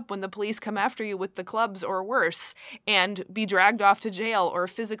stand up when the police come after you with the clubs or worse and be dragged off to jail or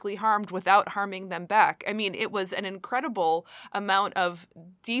physically harmed without harming them back? I mean, it was an incredible amount of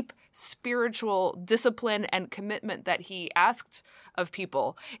deep spiritual discipline and commitment that he asked of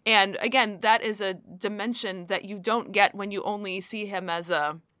people. And again, that is a dimension that you don't get when you only see him as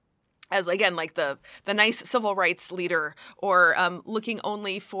again, like the nice civil rights leader or looking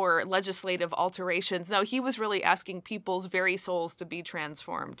only for legislative alterations. No, he was really asking people's very souls to be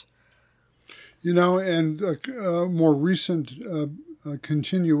transformed. You know, and a more recent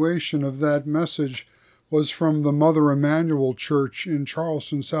continuation of that message was from the Mother Emanuel Church in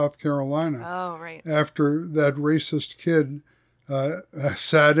Charleston, South Carolina. Oh, right. After that racist kid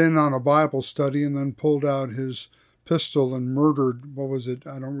sat in on a Bible study and then pulled out his pistol and murdered, what was it?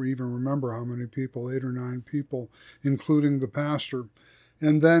 I don't even remember how many people, 8 or 9 people, including the pastor.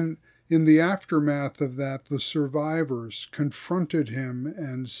 And then in the aftermath of that, the survivors confronted him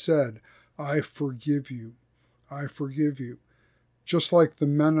and said, I forgive you. I forgive you. Just like the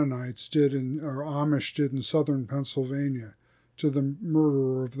Mennonites did or Amish did in southern Pennsylvania to the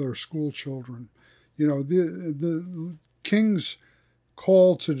murderer of their school children. You know, the King's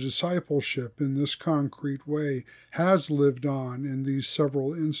call to discipleship in this concrete way has lived on in these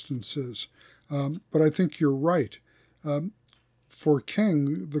several instances. But I think you're right. For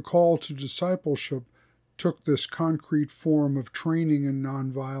King, the call to discipleship took this concrete form of training in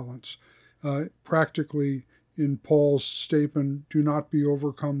nonviolence. Practically, in Paul's statement, do not be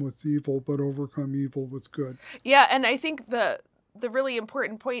overcome with evil, but overcome evil with good. Yeah, and I think the really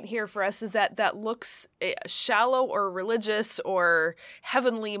important point here for us is that looks shallow or religious or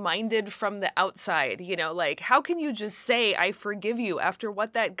heavenly minded from the outside. You know, like, how can you just say, I forgive you after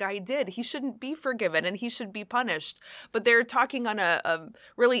what that guy did? He shouldn't be forgiven and he should be punished. But they're talking on a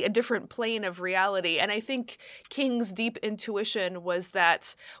really a different plane of reality. And I think King's deep intuition was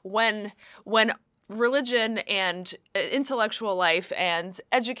that when religion and intellectual life and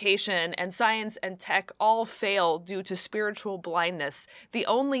education and science and tech all fail due to spiritual blindness, the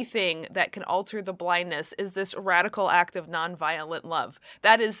only thing that can alter the blindness is this radical act of nonviolent love.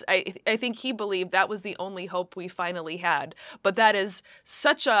 That is, I think he believed that was the only hope we finally had. But that is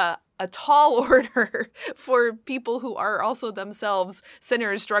such a tall order for people who are also themselves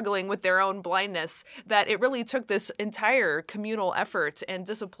sinners struggling with their own blindness, that it really took this entire communal effort and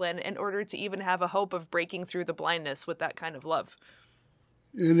discipline in order to even have a hope of breaking through the blindness with that kind of love.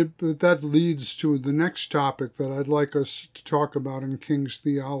 And that leads to the next topic that I'd like us to talk about in King's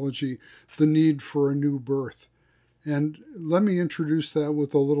theology, the need for a new birth. And let me introduce that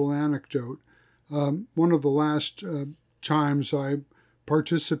with a little anecdote. One of the last times I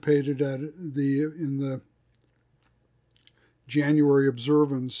participated in the January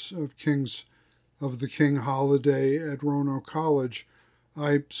observance of the King holiday at Roanoke College,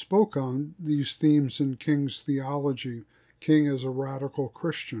 I spoke on these themes in King's theology, King as a radical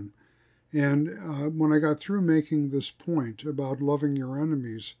Christian. And when I got through making this point about loving your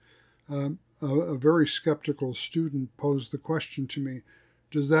enemies, a very skeptical student posed the question to me,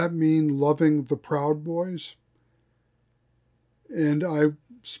 does that mean loving the Proud Boys? And I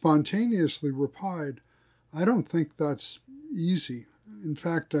spontaneously replied, I don't think that's easy. In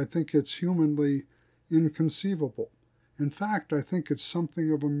fact, I think it's humanly inconceivable. In fact, I think it's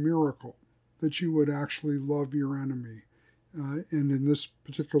something of a miracle that you would actually love your enemy. And in this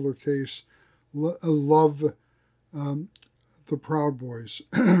particular case, love the Proud Boys,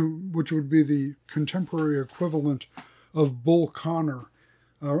 which would be the contemporary equivalent of Bull Connor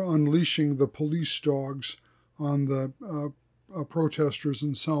unleashing the police dogs on the protesters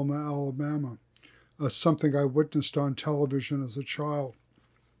in Selma, Alabama, something I witnessed on television as a child.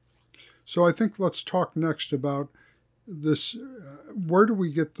 So I think let's talk next about this. Where do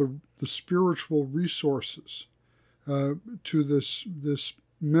we get the spiritual resources to this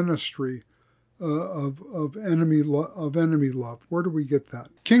ministry of enemy love? Where do we get that?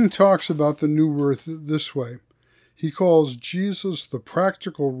 King talks about the new birth this way. He calls Jesus the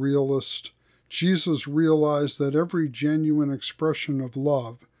practical realist. Jesus realized that every genuine expression of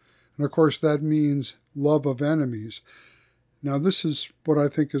love, and of course that means love of enemies. Now this is what I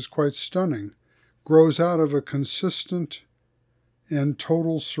think is quite stunning, grows out of a consistent and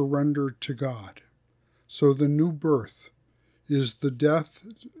total surrender to God. So the new birth is the death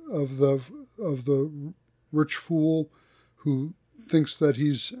of the rich fool who thinks that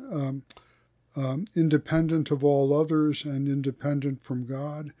he's independent of all others and independent from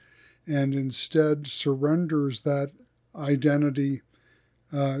God, and instead surrenders that identity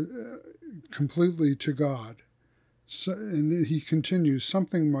completely to God. So, and he continues,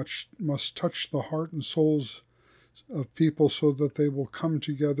 something must touch the heart and souls of people so that they will come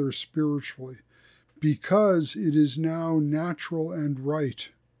together spiritually, because it is now natural and right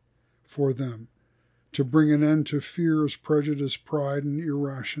for them to bring an end to fears, prejudice, pride, and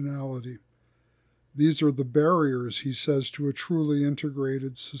irrationality. These are the barriers, he says, to a truly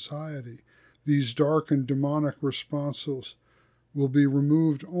integrated society. These dark and demonic responses will be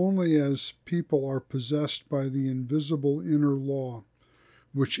removed only as people are possessed by the invisible inner law,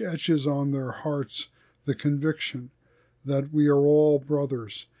 which etches on their hearts the conviction that we are all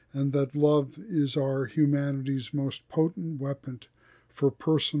brothers and that love is our humanity's most potent weapon for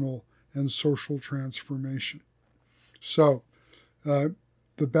personal and social transformation. So, the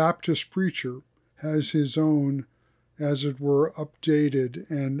Baptist preacher has his own, as it were, updated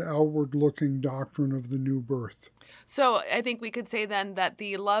and outward-looking doctrine of the new birth. So I think we could say then that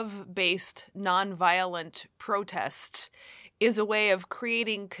the love-based, nonviolent protest is a way of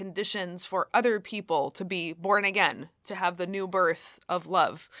creating conditions for other people to be born again, to have the new birth of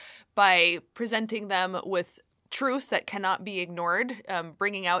love, by presenting them with truth that cannot be ignored,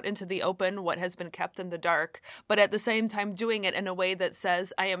 bringing out into the open what has been kept in the dark, but at the same time doing it in a way that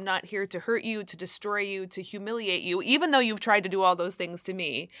says, I am not here to hurt you, to destroy you, to humiliate you, even though you've tried to do all those things to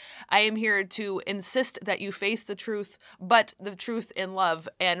me. I am here to insist that you face the truth, but the truth in love,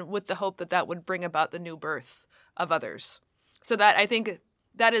 and with the hope that that would bring about the new birth of others. So that, I think,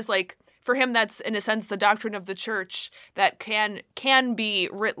 that is like, for him, that's in a sense the doctrine of the church that can be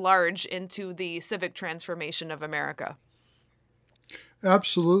writ large into the civic transformation of America.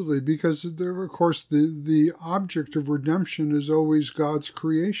 Absolutely, because there, of course, the object of redemption is always God's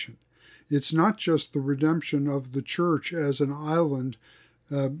creation. It's not just the redemption of the church as an island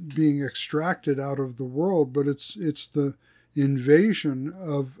being extracted out of the world, but it's the invasion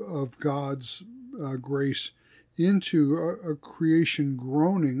of God's grace into a creation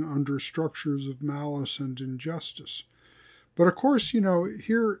groaning under structures of malice and injustice. But of course,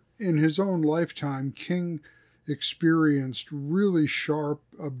 here in his own lifetime, King experienced really sharp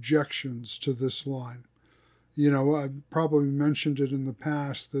objections to this line. I've probably mentioned it in the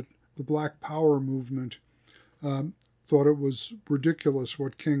past that the Black Power movement thought it was ridiculous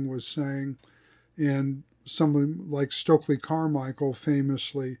what King was saying, and someone like Stokely Carmichael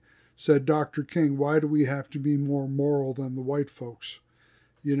famously said, Dr. King, why do we have to be more moral than the white folks?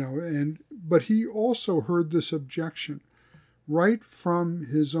 But he also heard this objection right from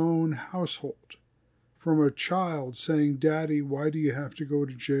his own household, from a child saying, Daddy, why do you have to go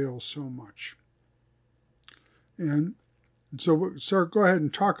to jail so much? And so, sir, go ahead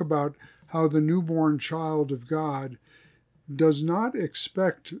and talk about how the newborn child of God does not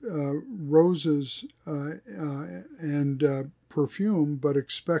expect roses and perfume, but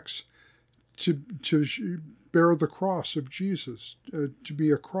expects to bear the cross of Jesus, to be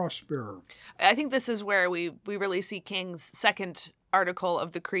a cross bearer. I think this is where we really see King's second article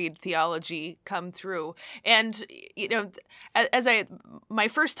of the Creed theology come through. And, my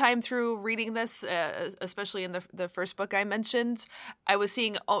first time through reading this, especially in the first book I mentioned, I was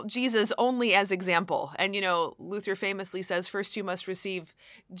seeing Jesus only as example. And, Luther famously says, first you must receive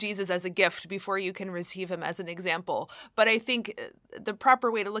Jesus as a gift before you can receive him as an example. But I think the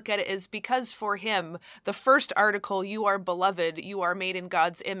proper way to look at it is because for him, the first article, you are beloved, you are made in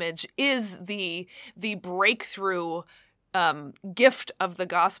God's image, is the breakthrough gift of the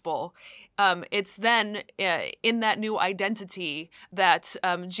gospel. It's then in that new identity that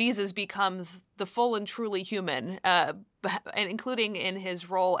Jesus becomes the full and truly human, and including in his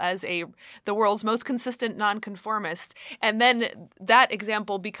role as the world's most consistent nonconformist. And then that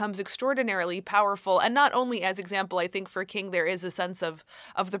example becomes extraordinarily powerful. And not only as example, I think for King there is a sense of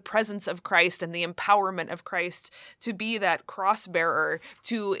the presence of Christ and the empowerment of Christ to be that cross bearer,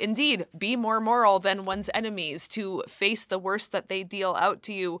 to indeed be more moral than one's enemies, to face the worst that they deal out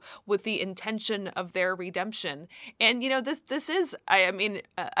to you with the intention of their redemption. And this is,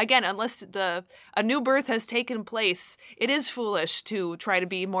 again, unless a new birth has taken place, it is foolish to try to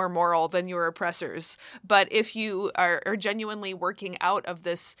be more moral than your oppressors. But if you are genuinely working out of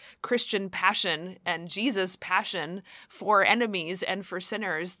this Christian passion and Jesus' passion for enemies and for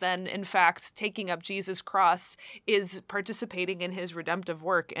sinners, then in fact, taking up Jesus' cross is participating in his redemptive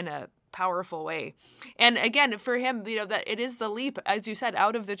work in a powerful way. And again, for him, that it is the leap, as you said,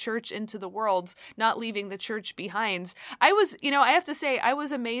 out of the church into the world, not leaving the church behind. I was, I have to say, I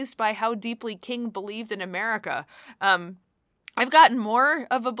was amazed by how deeply King believed in America. I've gotten more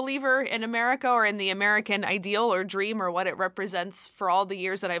of a believer in America or in the American ideal or dream or what it represents for all the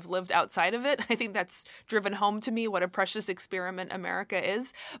years that I've lived outside of it. I think that's driven home to me what a precious experiment America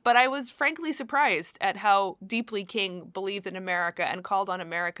is. But I was frankly surprised at how deeply King believed in America and called on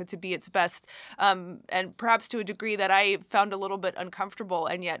America to be its best, and perhaps to a degree that I found a little bit uncomfortable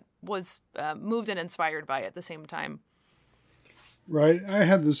and yet was moved and inspired by at the same time. Right. I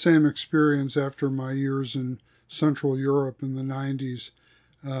had the same experience after my years in Central Europe in the 90s,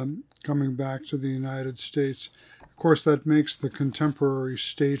 coming back to the United States. Of course, that makes the contemporary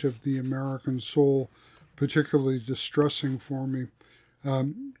state of the American soul particularly distressing for me.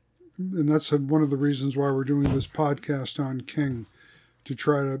 And that's one of the reasons why we're doing this podcast on King, to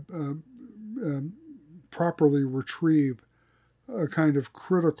try to properly retrieve a kind of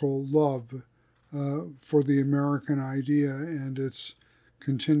critical love for the American idea and its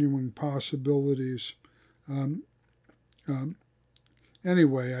continuing possibilities.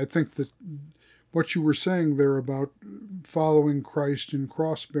 Anyway, I think that what you were saying there about following Christ in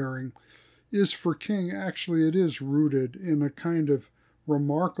cross-bearing is, for King, actually it is rooted in a kind of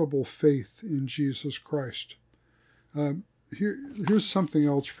remarkable faith in Jesus Christ. Here's something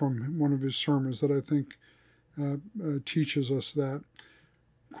else from one of his sermons that I think teaches us that.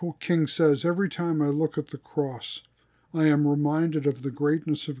 King says, "Every time I look at the cross, I am reminded of the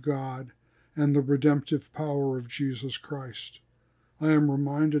greatness of God and the redemptive power of Jesus Christ. I am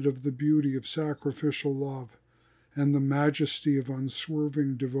reminded of the beauty of sacrificial love and the majesty of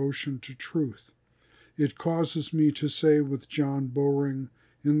unswerving devotion to truth. It causes me to say with John Bowring,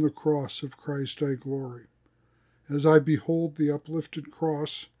 'In the cross of Christ I glory.' As I behold the uplifted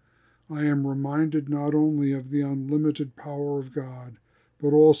cross, I am reminded not only of the unlimited power of God,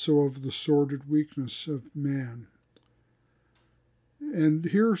 but also of the sordid weakness of man." And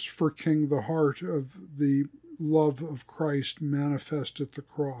here's for King the heart of the love of Christ manifest at the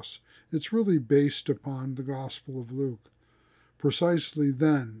cross. It's really based upon the Gospel of Luke. Precisely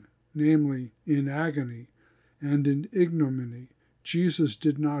then, namely in agony and in ignominy, Jesus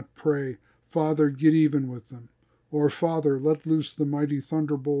did not pray, "Father, get even with them," or "Father, let loose the mighty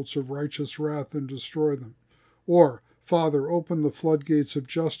thunderbolts of righteous wrath and destroy them," or "Father, open the floodgates of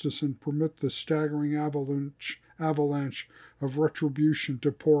justice and permit the staggering avalanche of retribution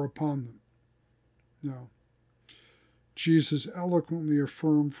to pour upon them." No. Jesus eloquently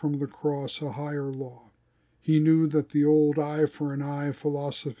affirmed from the cross a higher law. He knew that the old eye for an eye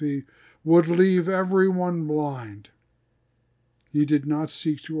philosophy would leave everyone blind. He did not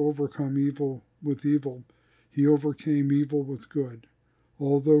seek to overcome evil with evil. He overcame evil with good.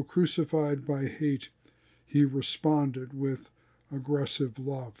 Although crucified by hate, he responded with aggressive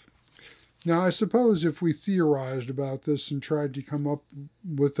love. Now, I suppose if we theorized about this and tried to come up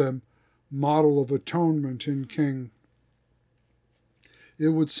with a model of atonement in King, it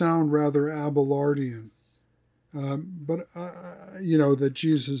would sound rather Abelardian. That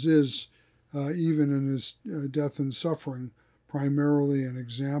Jesus is, even in his death and suffering, primarily an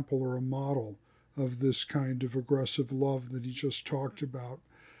example or a model of this kind of aggressive love that he just talked about.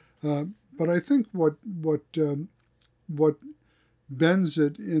 But I think what bends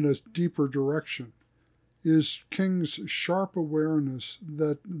it in a deeper direction, is King's sharp awareness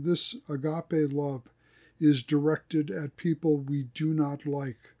that this agape love is directed at people we do not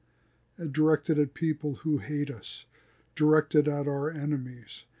like, directed at people who hate us, directed at our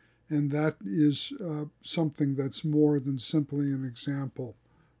enemies. And that is something that's more than simply an example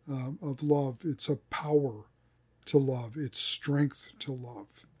of love. It's a power to love. It's strength to love.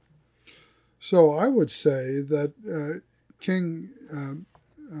 So I would say that King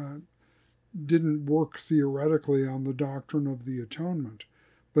didn't work theoretically on the doctrine of the atonement,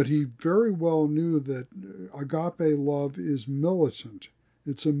 but he very well knew that agape love is militant.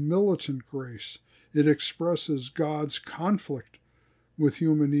 It's a militant grace. It expresses God's conflict with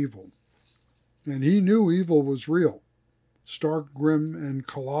human evil. And he knew evil was real, stark, grim, and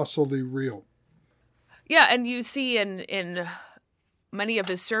colossally real. Yeah, and you see in many of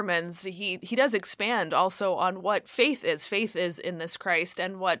his sermons, he does expand also on what faith is. Faith is in this Christ,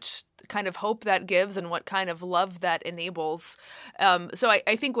 and what kind of hope that gives, and what kind of love that enables. So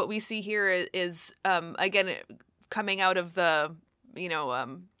I think what we see here is again, coming out of the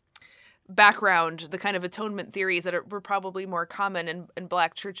background, the kind of atonement theories that were probably more common in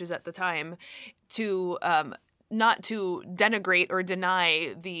Black churches at the time, to not to denigrate or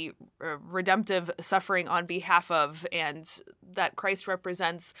deny the redemptive suffering on behalf of and that Christ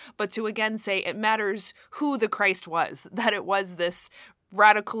represents, but to again say it matters who the Christ was, that it was this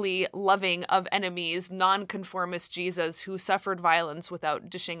radically loving of enemies, nonconformist Jesus who suffered violence without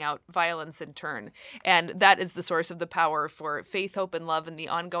dishing out violence in turn. And that is the source of the power for faith, hope, and love in the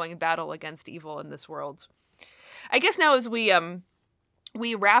ongoing battle against evil in this world. I guess now as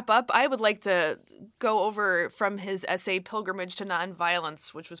we wrap up, I would like to go over from his essay Pilgrimage to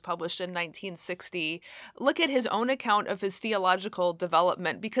Nonviolence, which was published in 1960, look at his own account of his theological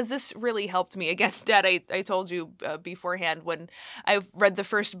development, because this really helped me. Again, Dad, I told you beforehand, when I read the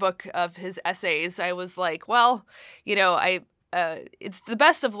first book of his essays, I was like, well, it's the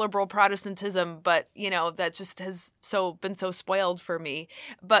best of liberal Protestantism, but, that just has been so spoiled for me.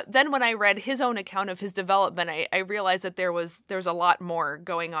 But then when I read his own account of his development, I realized that there's a lot more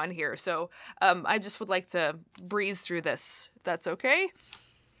going on here. So I just would like to breeze through this, if that's okay.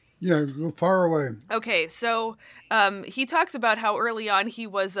 Yeah, go far away. Okay, so he talks about how early on he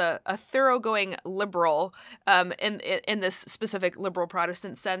was a thoroughgoing liberal in this specific liberal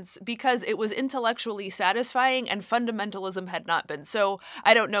Protestant sense, because it was intellectually satisfying and fundamentalism had not been. So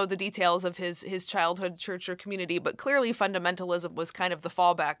I don't know the details of his childhood church or community, but clearly fundamentalism was kind of the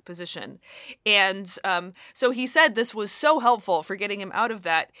fallback position. And so he said this was so helpful for getting him out of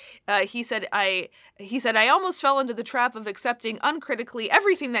that. He said, I almost fell into the trap of accepting uncritically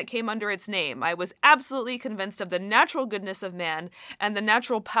everything that came under its name. I was absolutely convinced of the natural goodness of man and the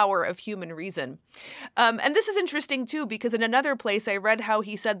natural power of human reason. And this is interesting, too, because in another place I read how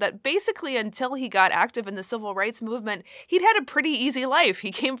he said that basically until he got active in the civil rights movement, he'd had a pretty easy life.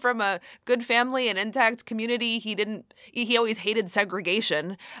 He came from a good family, an intact community. He always hated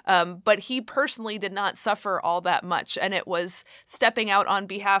segregation, but he personally did not suffer all that much. And it was stepping out on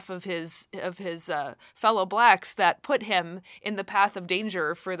behalf of his fellow blacks that put him in the path of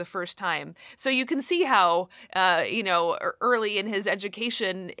danger for the first time. So you can see how, early in his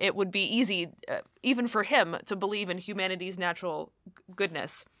education, it would be easy, even for him, to believe in humanity's natural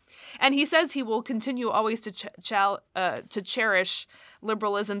goodness. And he says he will continue always to cherish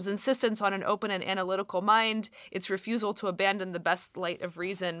liberalism's insistence on an open and analytical mind, its refusal to abandon the best light of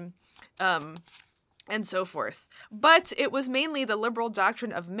reason, and so forth. But it was mainly the liberal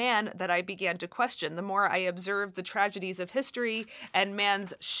doctrine of man that I began to question the more I observed the tragedies of history and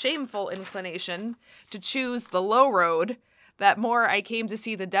man's shameful inclination to choose the low road, that more I came to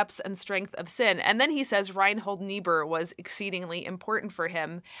see the depths and strength of sin. And then he says Reinhold Niebuhr was exceedingly important for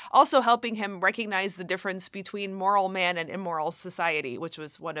him, also helping him recognize the difference between moral man and immoral society, which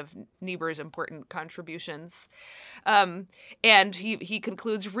was one of Niebuhr's important contributions. And he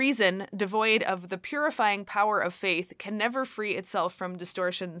concludes, reason, devoid of the purifying power of faith, can never free itself from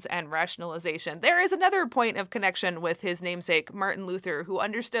distortions and rationalization. There is another point of connection with his namesake, Martin Luther, who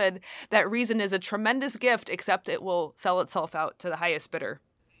understood that reason is a tremendous gift, except it will sell itself out to the highest bidder.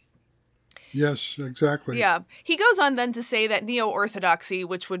 Yes, exactly. Yeah. He goes on then to say that neo-orthodoxy,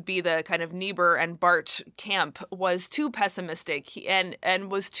 which would be the kind of Niebuhr and Barth camp, was too pessimistic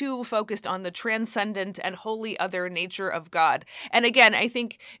and was too focused on the transcendent and wholly other nature of God. And again, I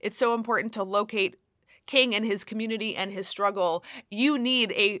think it's so important to locate king and his community and his struggle, you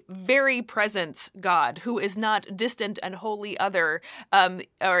need a very present God who is not distant and wholly other, and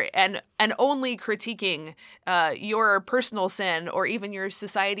only critiquing your personal sin or even your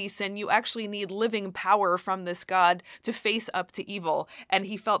society's sin. You actually need living power from this God to face up to evil. And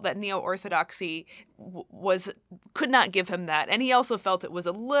he felt that neo-orthodoxy could not give him that. And he also felt it was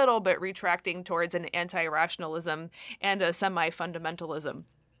a little bit retracting towards an anti-rationalism and a semi-fundamentalism.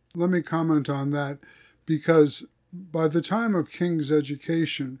 Let me comment on that, because by the time of King's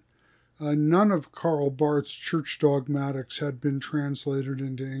education, none of Karl Barth's church dogmatics had been translated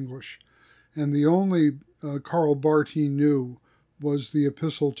into English. And the only Karl Barth he knew was the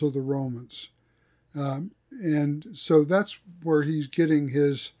Epistle to the Romans. And so that's where he's getting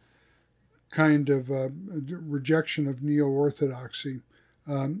his kind of rejection of neo-orthodoxy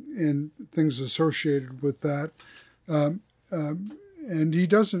and things associated with that. And he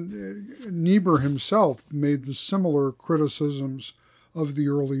doesn't, Niebuhr himself made the similar criticisms of the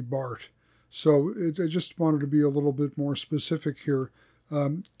early Barth. So I just wanted to be a little bit more specific here.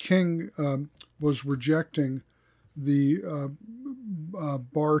 King was rejecting the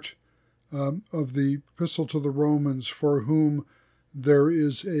Barth of the Epistle to the Romans, for whom there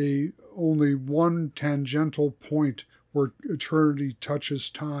is only one tangential point where eternity touches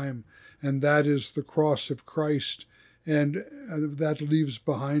time, and that is the cross of Christ. And that leaves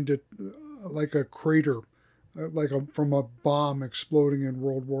behind it like a crater, from a bomb exploding in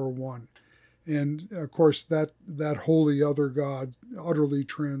World War I. And, of course, that holy other God, utterly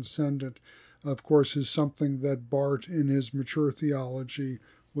transcendent, of course, is something that Barth, in his mature theology,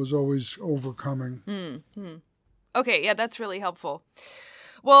 was always overcoming. Mm-hmm. Okay, yeah, that's really helpful.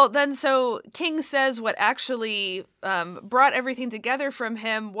 Well, then, so King says what actually brought everything together from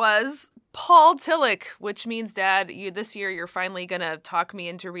him was Paul Tillich, which means, Dad, this year you're finally going to talk me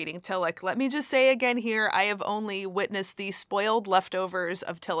into reading Tillich. Let me just say again here, I have only witnessed the spoiled leftovers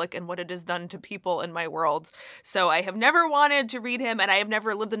of Tillich and what it has done to people in my world. So I have never wanted to read him, and I have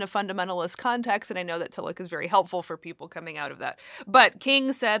never lived in a fundamentalist context, and I know that Tillich is very helpful for people coming out of that. But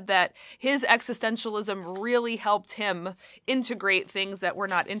King said that his existentialism really helped him integrate things that were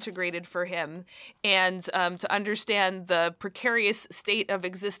not integrated for him, and to understand the precarious state of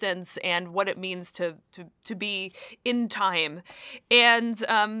existence and what it means to be in time. And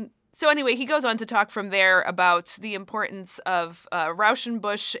so anyway, he goes on to talk from there about the importance of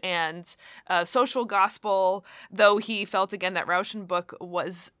Rauschenbusch and social gospel, though he felt again that Rauschenbusch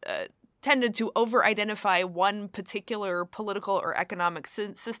was tended to over-identify one particular political or economic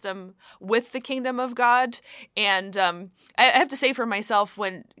system with the kingdom of God. And I have to say for myself,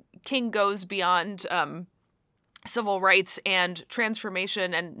 when King goes beyond civil rights and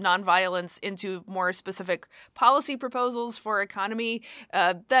transformation and nonviolence into more specific policy proposals for economy,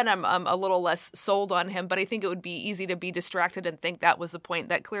 then I'm a little less sold on him. But I think it would be easy to be distracted and think that was the point.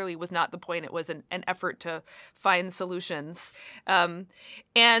 That clearly was not the point. It was an effort to find solutions. And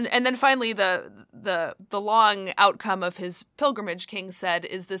then finally, the long outcome of his pilgrimage, King said,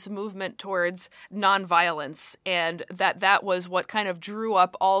 is this movement towards nonviolence, and that was what kind of drew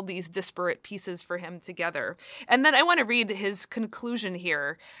up all these disparate pieces for him together. And then I want to read his conclusion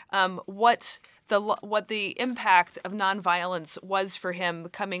here, what the impact of nonviolence was for him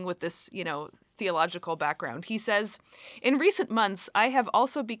coming with this, theological background. He says, "In recent months, I have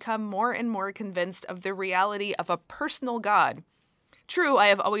also become more and more convinced of the reality of a personal God. True, I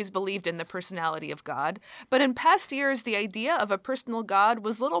have always believed in the personality of God, but in past years the idea of a personal God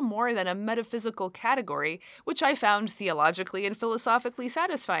was little more than a metaphysical category, which I found theologically and philosophically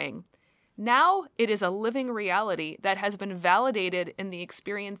satisfying. Now it is a living reality that has been validated in the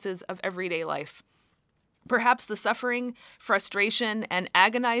experiences of everyday life. Perhaps the suffering, frustration, and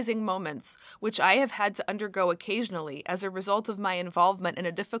agonizing moments which I have had to undergo occasionally as a result of my involvement in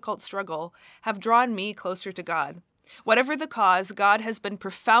a difficult struggle have drawn me closer to God. Whatever the cause, God has been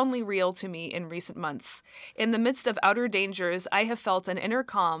profoundly real to me in recent months. In the midst of outer dangers, I have felt an inner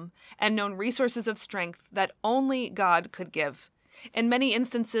calm and known resources of strength that only God could give. In many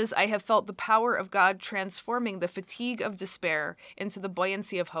instances, I have felt the power of God transforming the fatigue of despair into the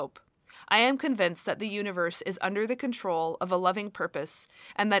buoyancy of hope. I am convinced that the universe is under the control of a loving purpose,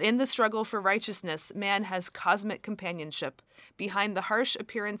 and that in the struggle for righteousness, man has cosmic companionship. Behind the harsh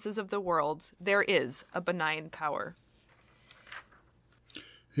appearances of the world, there is a benign power."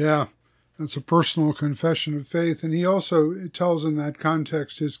 Yeah, that's a personal confession of faith. And he also tells in that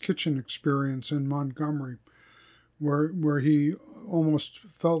context his kitchen experience in Montgomery, where he almost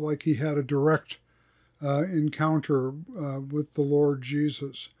felt like he had a direct encounter with the Lord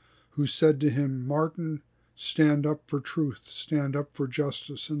Jesus, who said to him, "Martin, stand up for truth, stand up for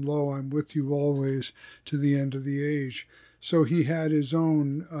justice, and lo, I'm with you always to the end of the age. So he had his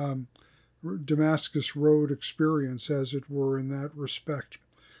own Damascus Road experience, as it were, in that respect.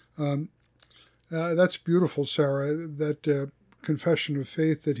 That's beautiful, Sarah, that confession of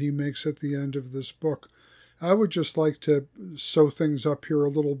faith that he makes at the end of this book. I would just like to sew things up here a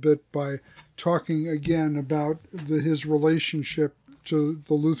little bit by talking again about his relationship to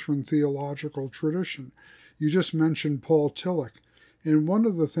the Lutheran theological tradition. You just mentioned Paul Tillich, and one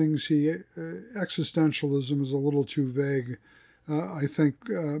of the things existentialism is a little too vague, I think,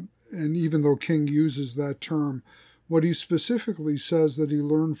 and even though King uses that term, what he specifically says that he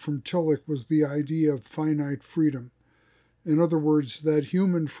learned from Tillich was the idea of finite freedom. In other words, that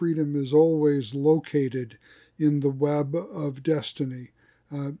human freedom is always located in the web of destiny,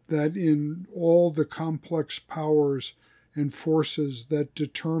 that in all the complex powers and forces that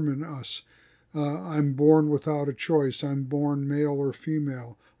determine us, I'm born without a choice. I'm born male or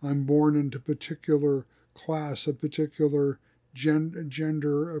female. I'm born into a particular class, a particular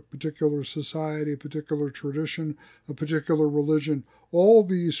gender, a particular society, a particular tradition, a particular religion. All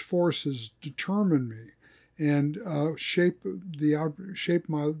these forces determine me and shape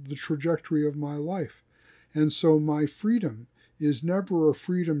the trajectory of my life. And so my freedom is never a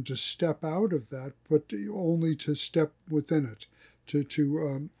freedom to step out of that, but only to step within it,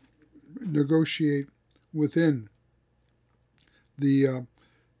 to negotiate within the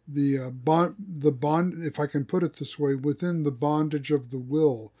bond, if I can put it this way, within the bondage of the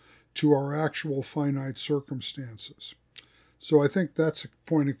will to our actual finite circumstances. So I think that's a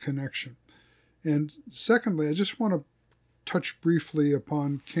point of connection. And secondly, I just want to touch briefly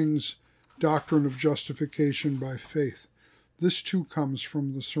upon King's doctrine of justification by faith. This too comes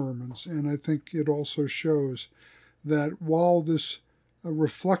from the sermons, and I think it also shows that while this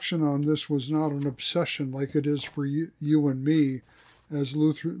reflection on this was not an obsession like it is for you and me as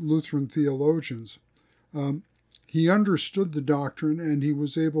Lutheran theologians, he understood the doctrine and he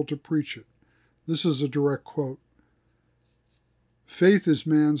was able to preach it. This is a direct quote. Faith is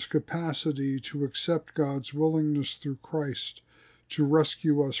man's capacity to accept God's willingness through Christ to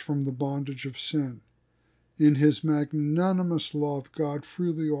rescue us from the bondage of sin. In his magnanimous love, God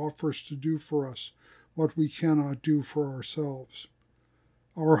freely offers to do for us what we cannot do for ourselves.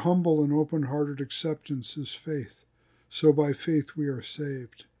 Our humble and open-hearted acceptance is faith, so by faith we are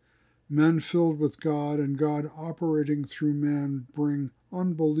saved. Men filled with God and God operating through man bring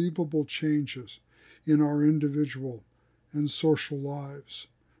unbelievable changes in our individual and social lives.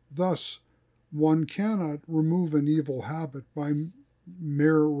 Thus, one cannot remove an evil habit by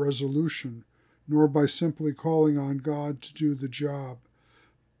mere resolution, nor by simply calling on God to do the job,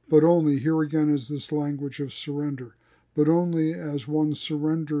 but only, here again is this language of surrender, but only as one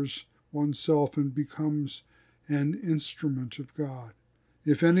surrenders oneself and becomes an instrument of God.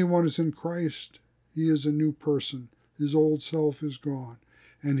 If anyone is in Christ, he is a new person. His old self is gone,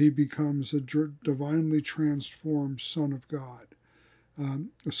 and he becomes a divinely transformed Son of God.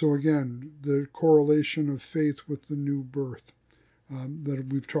 So again, the correlation of faith with the new birth that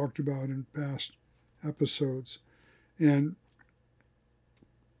we've talked about in past episodes. And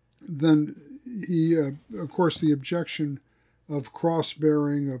then he, of course, the objection of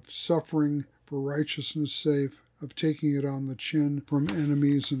cross-bearing, of suffering for righteousness' sake, of taking it on the chin from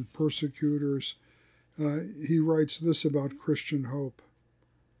enemies and persecutors. He writes this about Christian hope.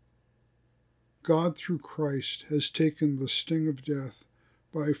 God, through Christ, has taken the sting of death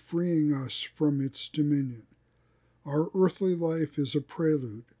by freeing us from its dominion. Our earthly life is a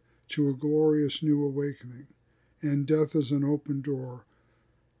prelude to a glorious new awakening, and death is an open door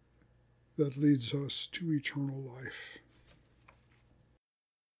that leads us to eternal life.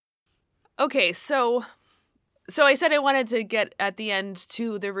 Okay, so I said I wanted to get at the end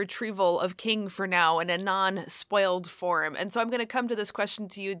to the retrieval of King for now in a non-spoiled form. And so I'm going to come to this question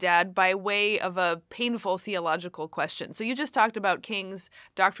to you, Dad, by way of a painful theological question. So you just talked about King's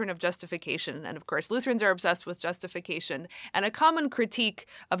doctrine of justification. And of course, Lutherans are obsessed with justification. And a common critique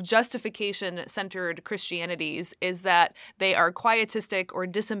of justification-centered Christianities is that they are quietistic or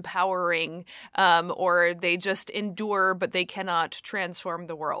disempowering, or they just endure, but they cannot transform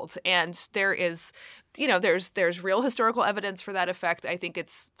the world. And there is... there's real historical evidence for that effect. I think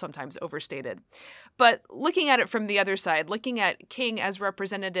it's sometimes overstated. But looking at it from the other side, looking at King as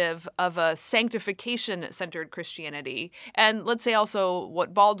representative of a sanctification-centered Christianity, and let's say also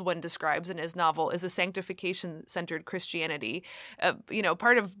what Baldwin describes in his novel is a sanctification-centered Christianity.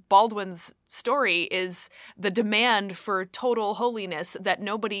 Part of Baldwin's story is the demand for total holiness that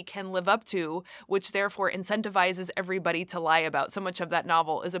nobody can live up to, which therefore incentivizes everybody to lie about. So much of that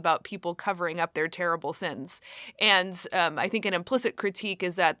novel is about people covering up their terrible sins. And I think an implicit critique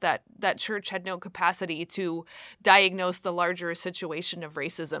is that church had no capacity to diagnose the larger situation of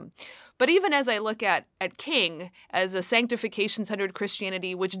racism. But even as I look at King as a sanctification-centered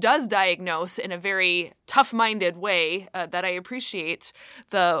Christianity, which does diagnose in a very tough-minded way that I appreciate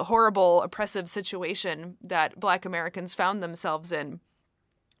the horrible, oppressive situation that Black Americans found themselves in,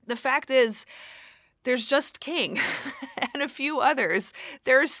 the fact is, there's just King and a few others.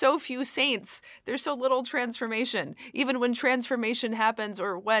 There are so few saints. There's so little transformation. Even when transformation happens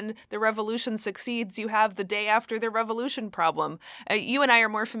or when the revolution succeeds, you have the day after the revolution problem. You and I are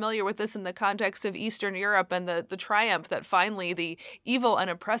more familiar with this in the context of Eastern Europe and the triumph that finally the evil and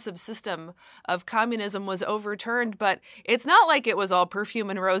oppressive system of communism was overturned. But it's not like it was all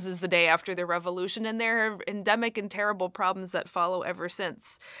perfume and roses the day after the revolution, and there are endemic and terrible problems that follow ever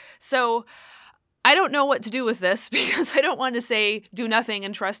since. So I don't know what to do with this, because I don't want to say do nothing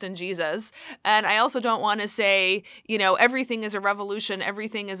and trust in Jesus. And I also don't want to say, everything is a revolution,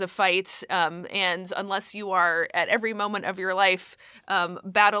 everything is a fight. And unless you are at every moment of your life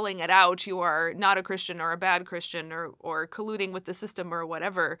battling it out, you are not a Christian or a bad Christian or colluding with the system or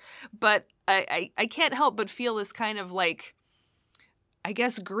whatever. But I can't help but feel this kind of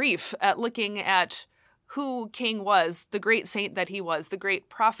grief at looking at who King was, the great saint that he was, the great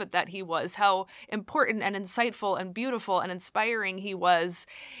prophet that he was, how important and insightful and beautiful and inspiring he was.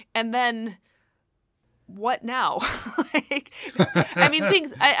 And then what now?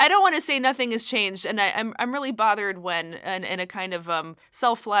 Things, I don't want to say nothing has changed. And I'm really bothered when, in a kind of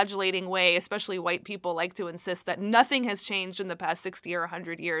self-flagellating way, especially white people like to insist that nothing has changed in the past 60 or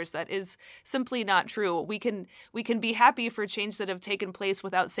 100 years. That is simply not true. We can be happy for change that have taken place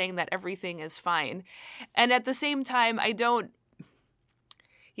without saying that everything is fine. And at the same time,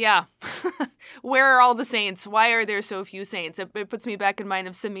 where are all the saints? Why are there so few saints? It puts me back in mind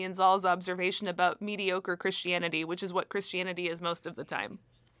of Simeon Zoll's observation about mediocre Christianity, which is what Christianity is most of the time.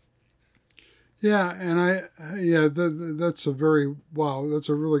 Yeah, and that's a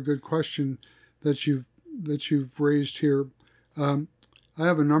really good question that you've raised here. I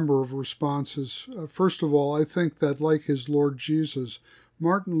have a number of responses. First of all, I think that, like his Lord Jesus,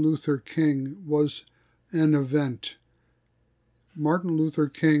 Martin Luther King was an event. Martin Luther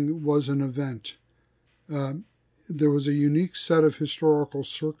King was an event. There was a unique set of historical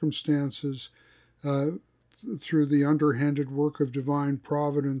circumstances through the underhanded work of divine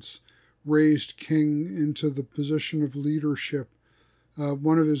providence raised King into the position of leadership.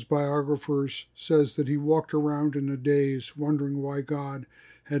 One of his biographers says that he walked around in a daze, wondering why God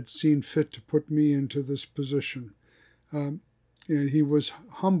had seen fit to put me into this position. And he was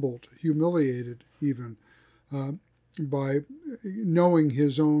humbled, humiliated even, by knowing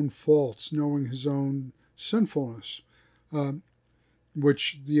his own faults, knowing his own sinfulness,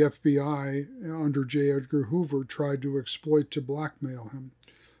 which the FBI under J. Edgar Hoover tried to exploit to blackmail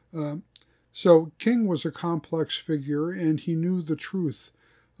him. So King was a complex figure, and he knew the truth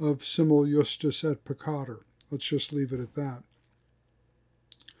of simul justus et peccator. Let's just leave it at that.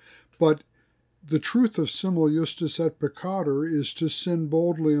 But the truth of simul justus et peccator is to sin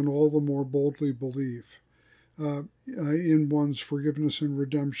boldly and all the more boldly believe in one's forgiveness and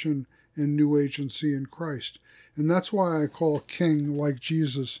redemption and new agency in Christ. And that's why I call King, like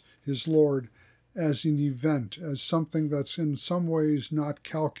Jesus, his Lord, as an event, as something that's in some ways not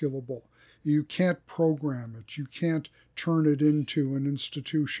calculable. You can't program it. You can't turn it into an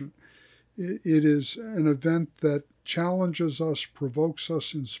institution. It is an event that challenges us, provokes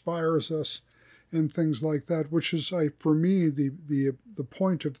us, inspires us, and things like that, which is, for me, the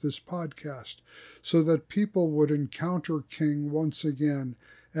point of this podcast, so that people would encounter King once again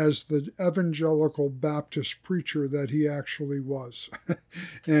as the evangelical Baptist preacher that he actually was,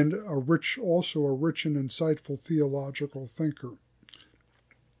 and also a rich and insightful theological thinker.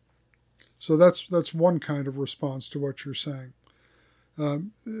 So that's one kind of response to what you're saying.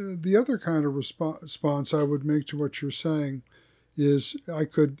 The other kind of response I would make to what you're saying is I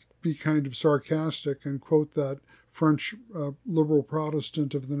could be kind of sarcastic and quote that French liberal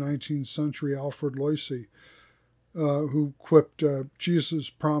Protestant of the 19th century, Alfred Loisy, who quipped,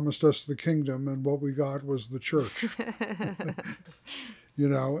 Jesus promised us the kingdom and what we got was the church.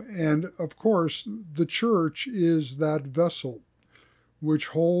 And of course, the church is that vessel which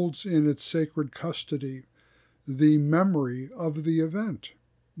holds in its sacred custody the memory of the event,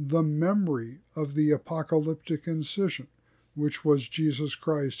 the memory of the apocalyptic incision, which was Jesus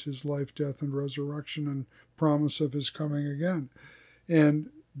Christ, his life, death, and resurrection, and promise of his coming again. And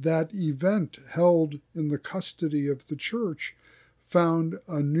that event held in the custody of the church found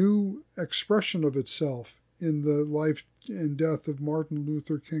a new expression of itself in the life and death of Martin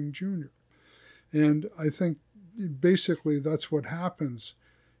Luther King Jr. And I think basically that's what happens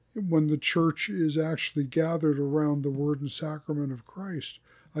when the church is actually gathered around the word and sacrament of Christ.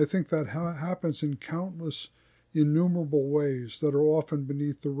 I think that happens in countless, innumerable ways that are often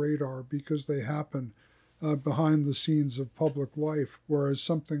beneath the radar because they happen behind the scenes of public life, whereas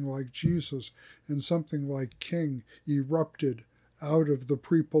something like Jesus and something like King erupted out of the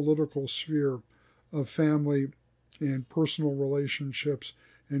pre-political sphere of family and personal relationships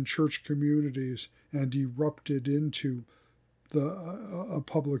and church communities and erupted into a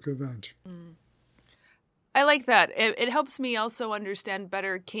public event. I like that. It helps me also understand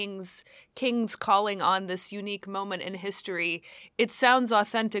better King's calling on this unique moment in history. It sounds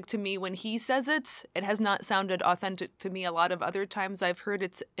authentic to me when he says it. It has not sounded authentic to me a lot of other times I've heard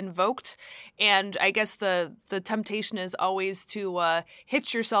it's invoked. And I guess the temptation is always to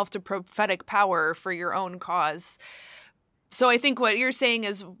hitch yourself to prophetic power for your own cause. So I think what you're saying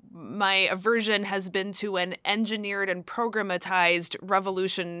is my aversion has been to an engineered and programmatized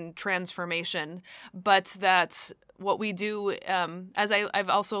revolution transformation, but that what we do, as I've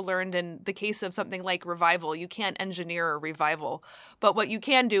also learned in the case of something like revival, you can't engineer a revival. But what you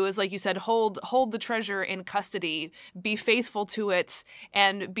can do is, like you said, hold the treasure in custody, be faithful to it,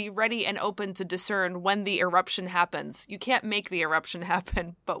 and be ready and open to discern when the eruption happens. You can't make the eruption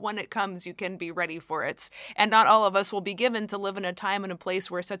happen, but when it comes, you can be ready for it. And not all of us will be given to live in a time and a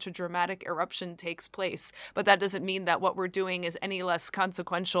place where such a dramatic eruption takes place. But that doesn't mean that what we're doing is any less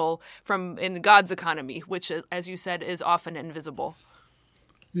consequential in God's economy, which, as you said, is often invisible.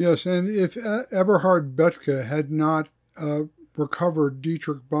 Yes, and if Eberhard Bethge had not recovered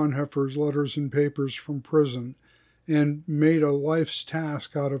Dietrich Bonhoeffer's letters and papers from prison and made a life's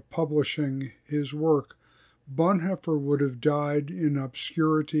task out of publishing his work, Bonhoeffer would have died in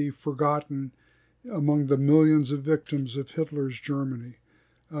obscurity, forgotten among the millions of victims of Hitler's Germany.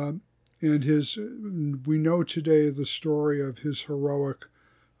 And we know today the story of his heroic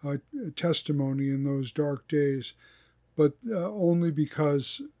testimony in those dark days, but only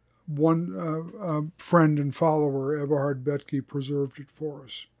because one friend and follower, Eberhard Bethge, preserved it for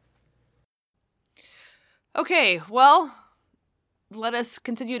us. Okay, well, let us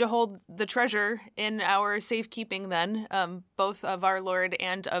continue to hold the treasure in our safekeeping then, both of our Lord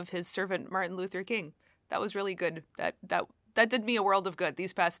and of his servant Martin Luther King. That was really good. That did me a world of good,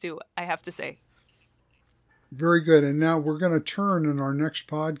 these past two, I have to say. Very good. And now we're going to turn in our next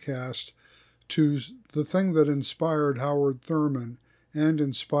podcast to the thing that inspired Howard Thurman and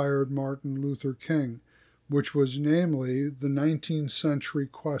inspired Martin Luther King, which was namely the 19th century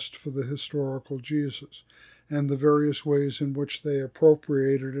quest for the historical Jesus and the various ways in which they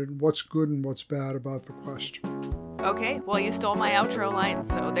appropriated it and what's good and what's bad about the quest. Okay, well, you stole my outro line,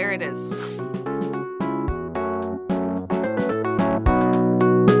 so there it is.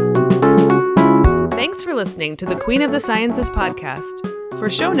 Thanks for listening to the Queen of the Sciences podcast. For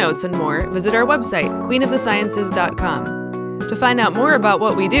show notes and more, visit our website, queenofthesciences.com. To find out more about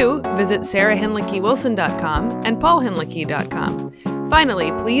what we do, visit sarahhinlickywilson.com and paulhinlicky.com.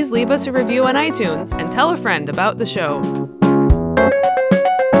 Finally, please leave us a review on iTunes and tell a friend about the show.